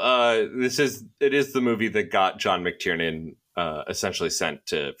 Also, it is the movie that got John McTiernan essentially sent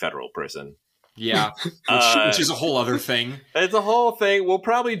to federal prison. Yeah, which is a whole other thing. It's a whole thing. We'll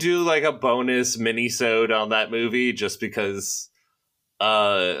probably do like a bonus mini-sode on that movie just because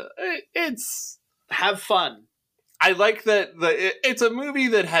it's... Have fun. I like that it's a movie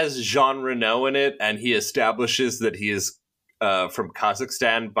that has Jean Reno in it, and he establishes that he is from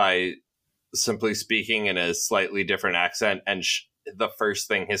Kazakhstan by simply speaking in a slightly different accent, and the first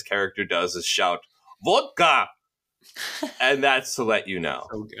thing his character does is shout, "Vodka!" And that's to let you know.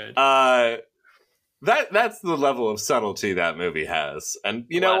 So good. That's the level of subtlety that movie has. And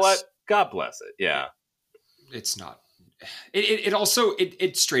you know what? God bless it. Yeah. It's not. It also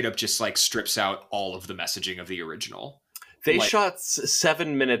straight up just like strips out all of the messaging of the original. They shot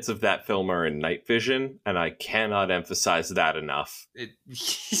 7 minutes of that film are in night vision, and I cannot emphasize that enough.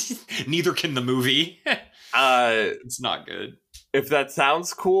 Neither can the movie. It's not good. If that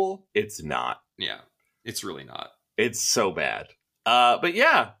sounds cool, it's not. Yeah, it's really not. It's so bad. But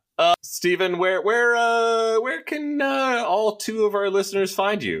yeah, Steven, where can all two of our listeners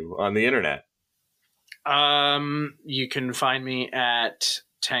find you on the internet? You can find me at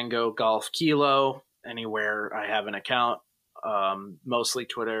Tango Golf Kilo anywhere I have an account, mostly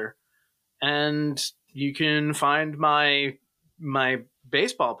Twitter, and you can find my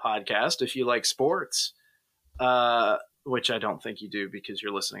baseball podcast if you like sports, which I don't think you do because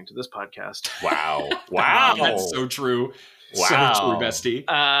you're listening to this podcast. Wow. That's so true. Wow. So true, bestie.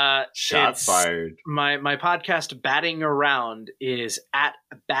 Shots fired. My podcast Batting Around is at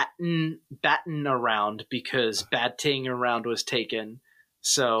Batten Around because Batting Around was taken.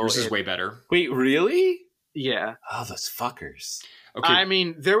 So Yours is way better. Wait, really? Yeah. Oh, those fuckers. Okay. I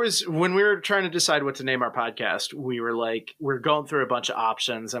mean, there was when we were trying to decide what to name our podcast, we're going through a bunch of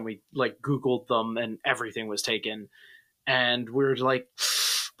options and we like Googled them and everything was taken. And we were like,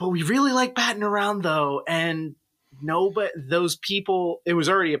 but we really like Batting Around though. And no, but those people, it was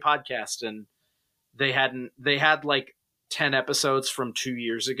already a podcast and they had like 10 episodes from 2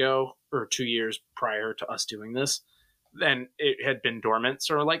 years ago or 2 years prior to us doing this. And it had been dormant.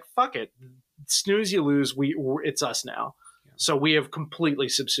 So we're like, fuck it. Snooze, you lose. It's us now. Yeah. So we have completely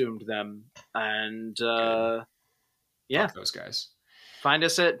subsumed them. And yeah. Fuck those guys. Find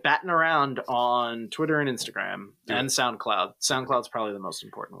us at Batting Around on Twitter and Instagram and SoundCloud. SoundCloud's probably the most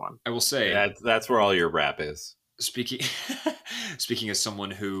important one. I will say that's where all your rap is. Speaking as someone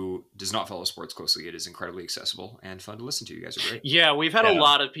who does not follow sports closely, it is incredibly accessible and fun to listen to. You guys are great. Yeah, we've had a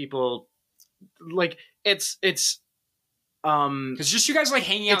lot of people like it's because just you guys like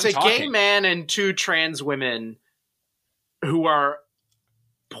hanging out. It's a gay man and two trans women who are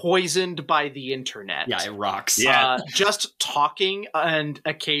poisoned by the internet. Yeah, it rocks. Yeah, just talking and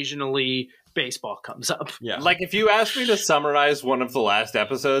occasionally baseball comes up. Yeah, like if you asked me to summarize one of the last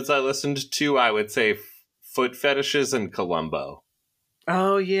episodes I listened to, I would say foot fetishes and Columbo.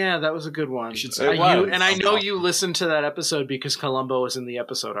 Oh yeah, that was a good one. I know you listened to that episode because Columbo was in the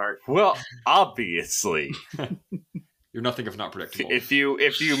episode art. Well, obviously. You're nothing if not predictable. If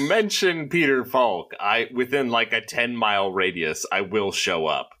you mention Peter Falk, within like a 10-mile radius, I will show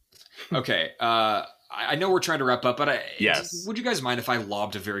up. Okay, I know we're trying to wrap up, but yes. Would you guys mind if I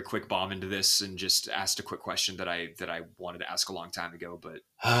lobbed a very quick bomb into this and just asked a quick question that I wanted to ask a long time ago, but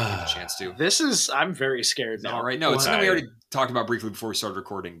I didn't get the chance to? I'm very scared now. All right, no, it's something we already talked about briefly before we started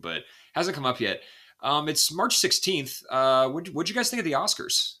recording, but hasn't come up yet. It's March 16th. What'd you guys think of the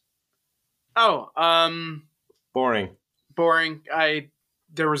Oscars? Boring.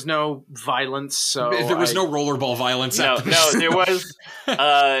 There was no violence, so there was no rollerball violence. No, there was.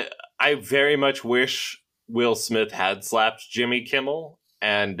 I very much wish Will Smith had slapped Jimmy Kimmel.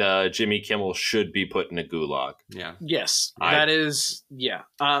 and Jimmy Kimmel should be put in a gulag. Yeah. Yes, I- that is. Yeah,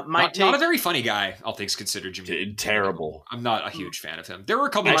 Not a very funny guy, all things considered. Jimmy. Terrible. I'm not a huge fan of him. There were a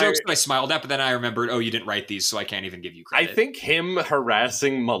couple of jokes that I smiled at, but then I remembered, oh, you didn't write these, so I can't even give you I credit. think him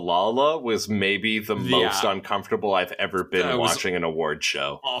harassing Malala was maybe the most uncomfortable I've ever been watching an award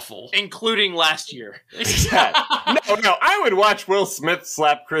show. Awful. including last year. No, I would watch Will Smith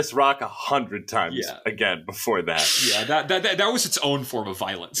slap Chris Rock 100 times again before that. Yeah, that was its own form of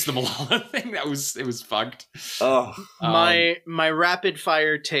violence. The Malala thing, it was fucked. Oh, My rapid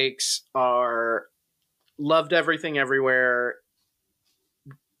fire takes are: loved Everything Everywhere.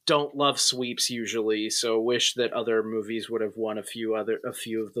 Don't love sweeps usually, so wish that other movies would have won a few of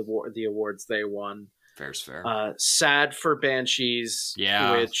the awards they won. Fair's fair. Sad for Banshees,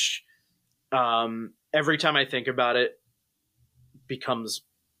 which every time I think about it becomes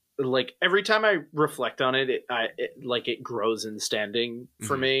like every time I reflect on it, it grows in standing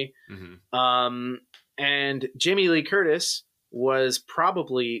for me. Mm-hmm. And Jamie Lee Curtis was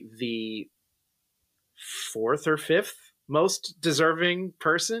probably the 4th or 5th most deserving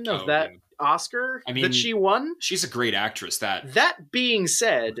person of that Oscar that she won. She's a great actress. That being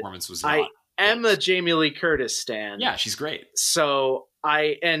said, performance was I am a Jamie Lee Curtis stan. Yeah, she's great. So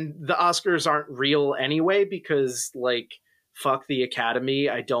and the Oscars aren't real anyway because like fuck the Academy.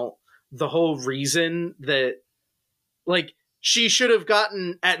 The whole reason that like she should have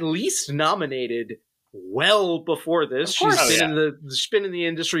gotten at least nominated well before this. She's been in the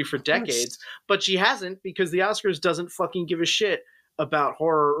industry for decades, but she hasn't because the Oscars doesn't fucking give a shit about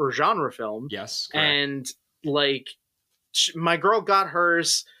horror or genre film. Yes. Correct. And like my girl got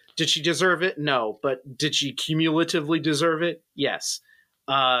hers. Did she deserve it? No. But did she cumulatively deserve it? Yes.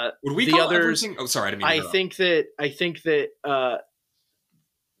 Would we the call others? Everything? Oh, sorry, I didn't mean I think that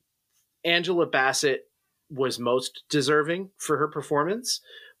Angela Bassett was most deserving for her performance,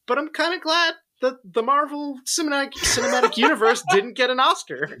 but I'm kind of glad that the Marvel Cinematic Universe didn't get an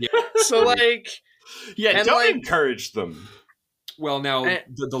Oscar. Yeah. So like, yeah, don't encourage them. Well, now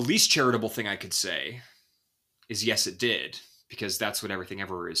the least charitable thing I could say is yes, it did, because that's what Everything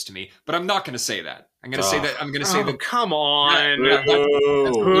Everywhere is to me. But I'm not going to say that. I'm going to say that. I'm going to say that. Come on,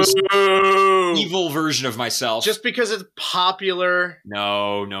 evil version of myself. Just because it's popular.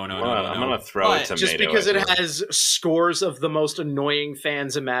 No. I'm going to throw a tomato. Just because it has scores of the most annoying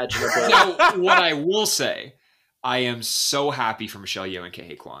fans imaginable. Now, what I will say, I am so happy for Michelle Yeoh and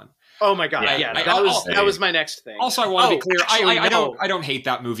Ke Kwan. Oh my god! Yeah, that was my next thing. Also, I want to be clear. I don't hate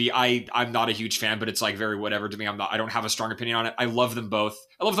that movie. I'm not a huge fan, but it's like very whatever to me. I don't have a strong opinion on it. I love them both.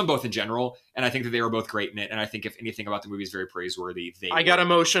 I love them both in general, and I think that they were both great in it. And I think if anything about the movie is very praiseworthy, I got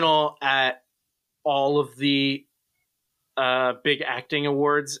emotional at all of the big acting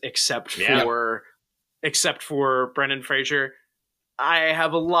awards except for Brendan Fraser. I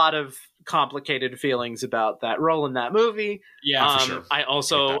have a lot of complicated feelings about that role in that movie. Yeah, for sure. I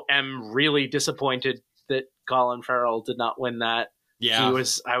also am really disappointed that Colin Farrell did not win that. Yeah,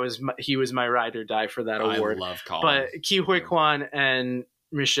 he was my ride or die for that award. I love Colin. But Ke Huy Quan and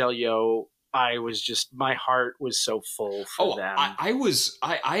Michelle Yeoh, my heart was so full for them. I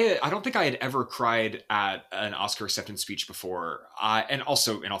don't think I had ever cried at an Oscar acceptance speech before. And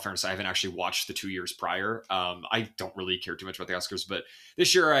also, in all fairness, I haven't actually watched the 2 years prior. I don't really care too much about the Oscars, but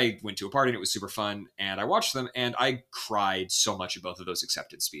this year I went to a party and it was super fun, and I watched them, and I cried so much at both of those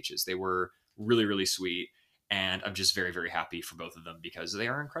acceptance speeches. They were really, really sweet. And I'm just very, very happy for both of them because they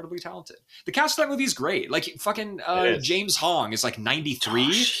are incredibly talented. The cast of that movie is great. Like fucking James Hong is like 93,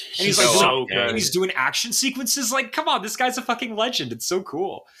 and he's like so good. And he's doing action sequences. Like, come on, this guy's a fucking legend. It's so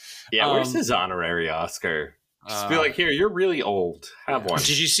cool. Yeah, where's his honorary Oscar? Just be like, here, you're really old. Have one.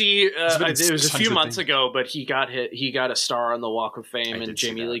 Did you see? It was a few months ago, but he got a star on the Walk of Fame, and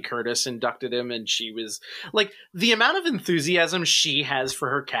Jamie Lee Curtis inducted him, and she was like, the amount of enthusiasm she has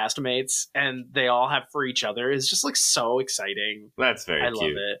for her castmates, and they all have for each other, is just like so exciting. That's very cute. I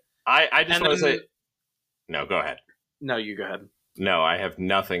love it. I just want to say, no, go ahead. No, you go ahead. No, I have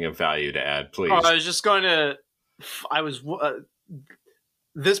nothing of value to add. Please. I was just going to.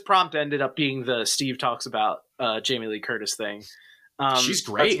 This prompt ended up being the Steve talks about Jamie Lee Curtis thing. She's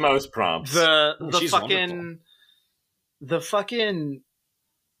great. That's most prompts. The fucking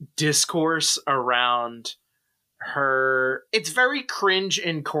discourse around her. It's very cringe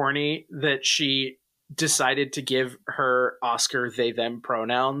and corny that she decided to give her Oscar they them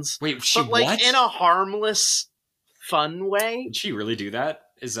pronouns. Wait, what? In a harmless, fun way. Did she really do that?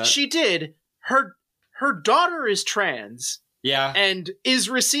 Is that she did? Her daughter is trans. Yeah. And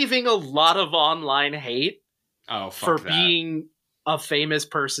is receiving a lot of online hate for being a famous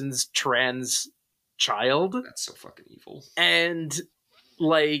person's trans child. That's so fucking evil. And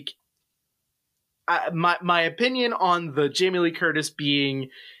like my opinion on the Jamie Lee Curtis being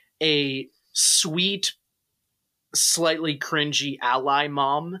a sweet, slightly cringy ally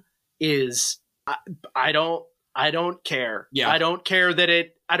mom is I don't care. Yeah. I don't care that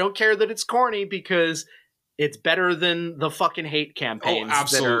it's corny because it's better than the fucking hate campaigns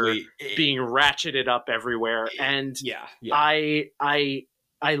that are being ratcheted up everywhere. And yeah. I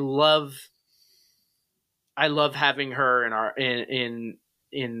love having her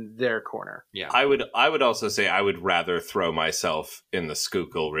in their corner. Yeah. I would also say I would rather throw myself in the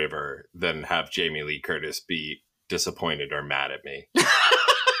Schuylkill River than have Jamie Lee Curtis be disappointed or mad at me.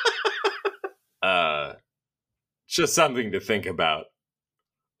 Just something to think about.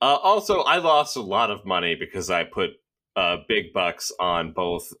 Also, I lost a lot of money because I put big bucks on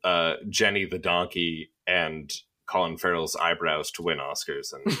both Jenny the Donkey and Colin Farrell's eyebrows to win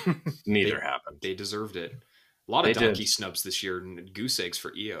Oscars, and neither happened. They deserved it. A lot of donkey snubs this year, and goose eggs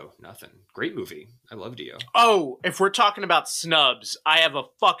for EO. Nothing. Great movie. I loved EO. Oh, if we're talking about snubs, I have a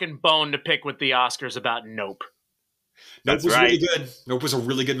fucking bone to pick with the Oscars about Nope. Nope was really good. Nope was a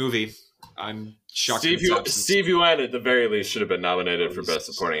really good movie. I'm shocked. Steve Ewan at the very least should have been nominated for Best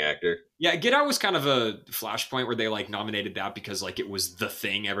Supporting Actor. Yeah, Get Out was kind of a flashpoint where they like nominated that because like it was the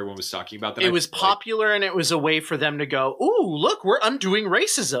thing everyone was talking about. It was popular, and it was a way for them to go, "Ooh, look, we're undoing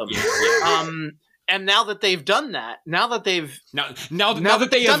racism." Yeah. And now that they've done that, now that they've done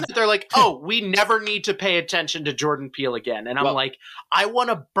that, they're like, "Oh, we never need to pay attention to Jordan Peele again." And I'm like, I want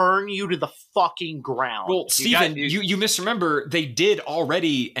to burn you to the fucking ground. Well, Steven, you misremember. They did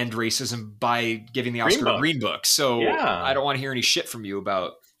already end racism by giving the Oscar to Green Book. So I don't want to hear any shit from you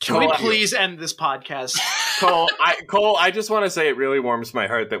about. Can we please end this podcast? Cole, I just want to say it really warms my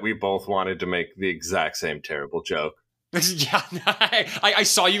heart that we both wanted to make the exact same terrible joke. Yeah, I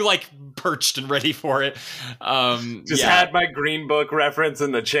saw you like perched and ready for it. Had my Green Book reference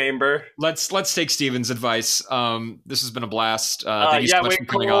in the chamber. Let's take Steven's advice. This has been a blast. Thank you so much for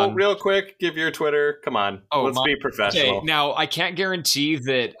coming on. Real quick, give your Twitter. Come on, let's be professional. Okay, now I can't guarantee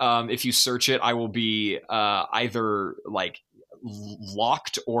that if you search it, I will be either like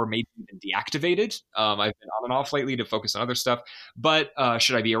locked or maybe even deactivated. I've been on and off lately to focus on other stuff, but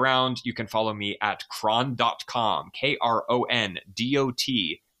should I be around, you can follow me at kron.com,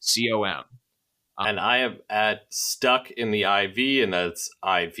 KRONDOTCOM. And I am at Stuck in the IV, and that's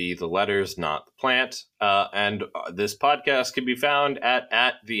IV, the letters, not the plant. And this podcast can be found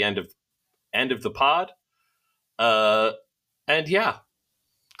at the end of the pod. And yeah.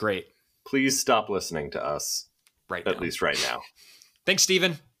 Great. Please stop listening to us. At least right now. Thanks,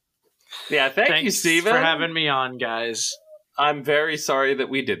 Steven. Yeah, thanks you, Steven. For having me on, guys. I'm very sorry that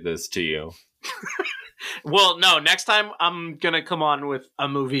we did this to you. Well, no, next time I'm gonna come on with a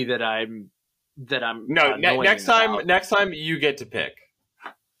movie that I'm next time you get to pick.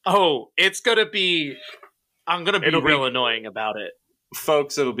 Oh, it's gonna be I'm gonna be real annoying about it.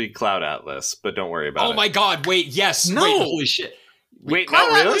 Folks, it'll be Cloud Atlas, but don't worry about it. Oh my god, wait, yes. No. Wait, holy shit. Wait, Cloud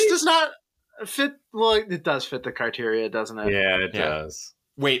no, really? Atlas does not fit. Well, it does fit the criteria, doesn't it? Yeah, it does.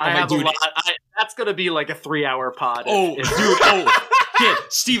 Wait, that's gonna be like a 3-hour pod. Here,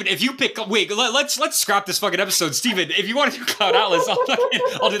 Steven, if you pick, let's scrap this fucking episode. Steven, if you want to do Cloud Atlas,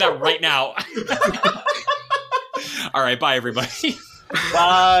 I'll do that right now. All right, bye everybody.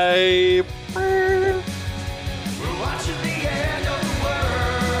 Bye. We're watching the end of the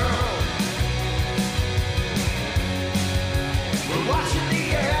world. We're watching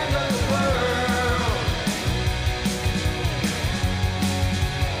the end of the world.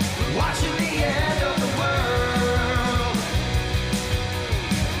 We're watching the end of the world.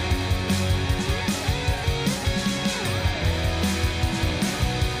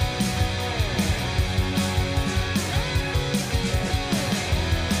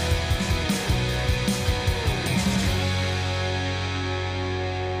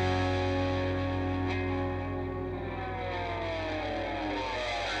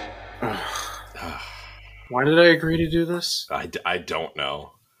 Why did I agree to do this? I don't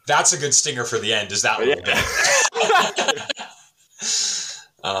know. That's a good stinger for the end, is that little bit.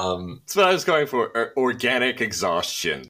 That's what I was going for. Organic exhaustion.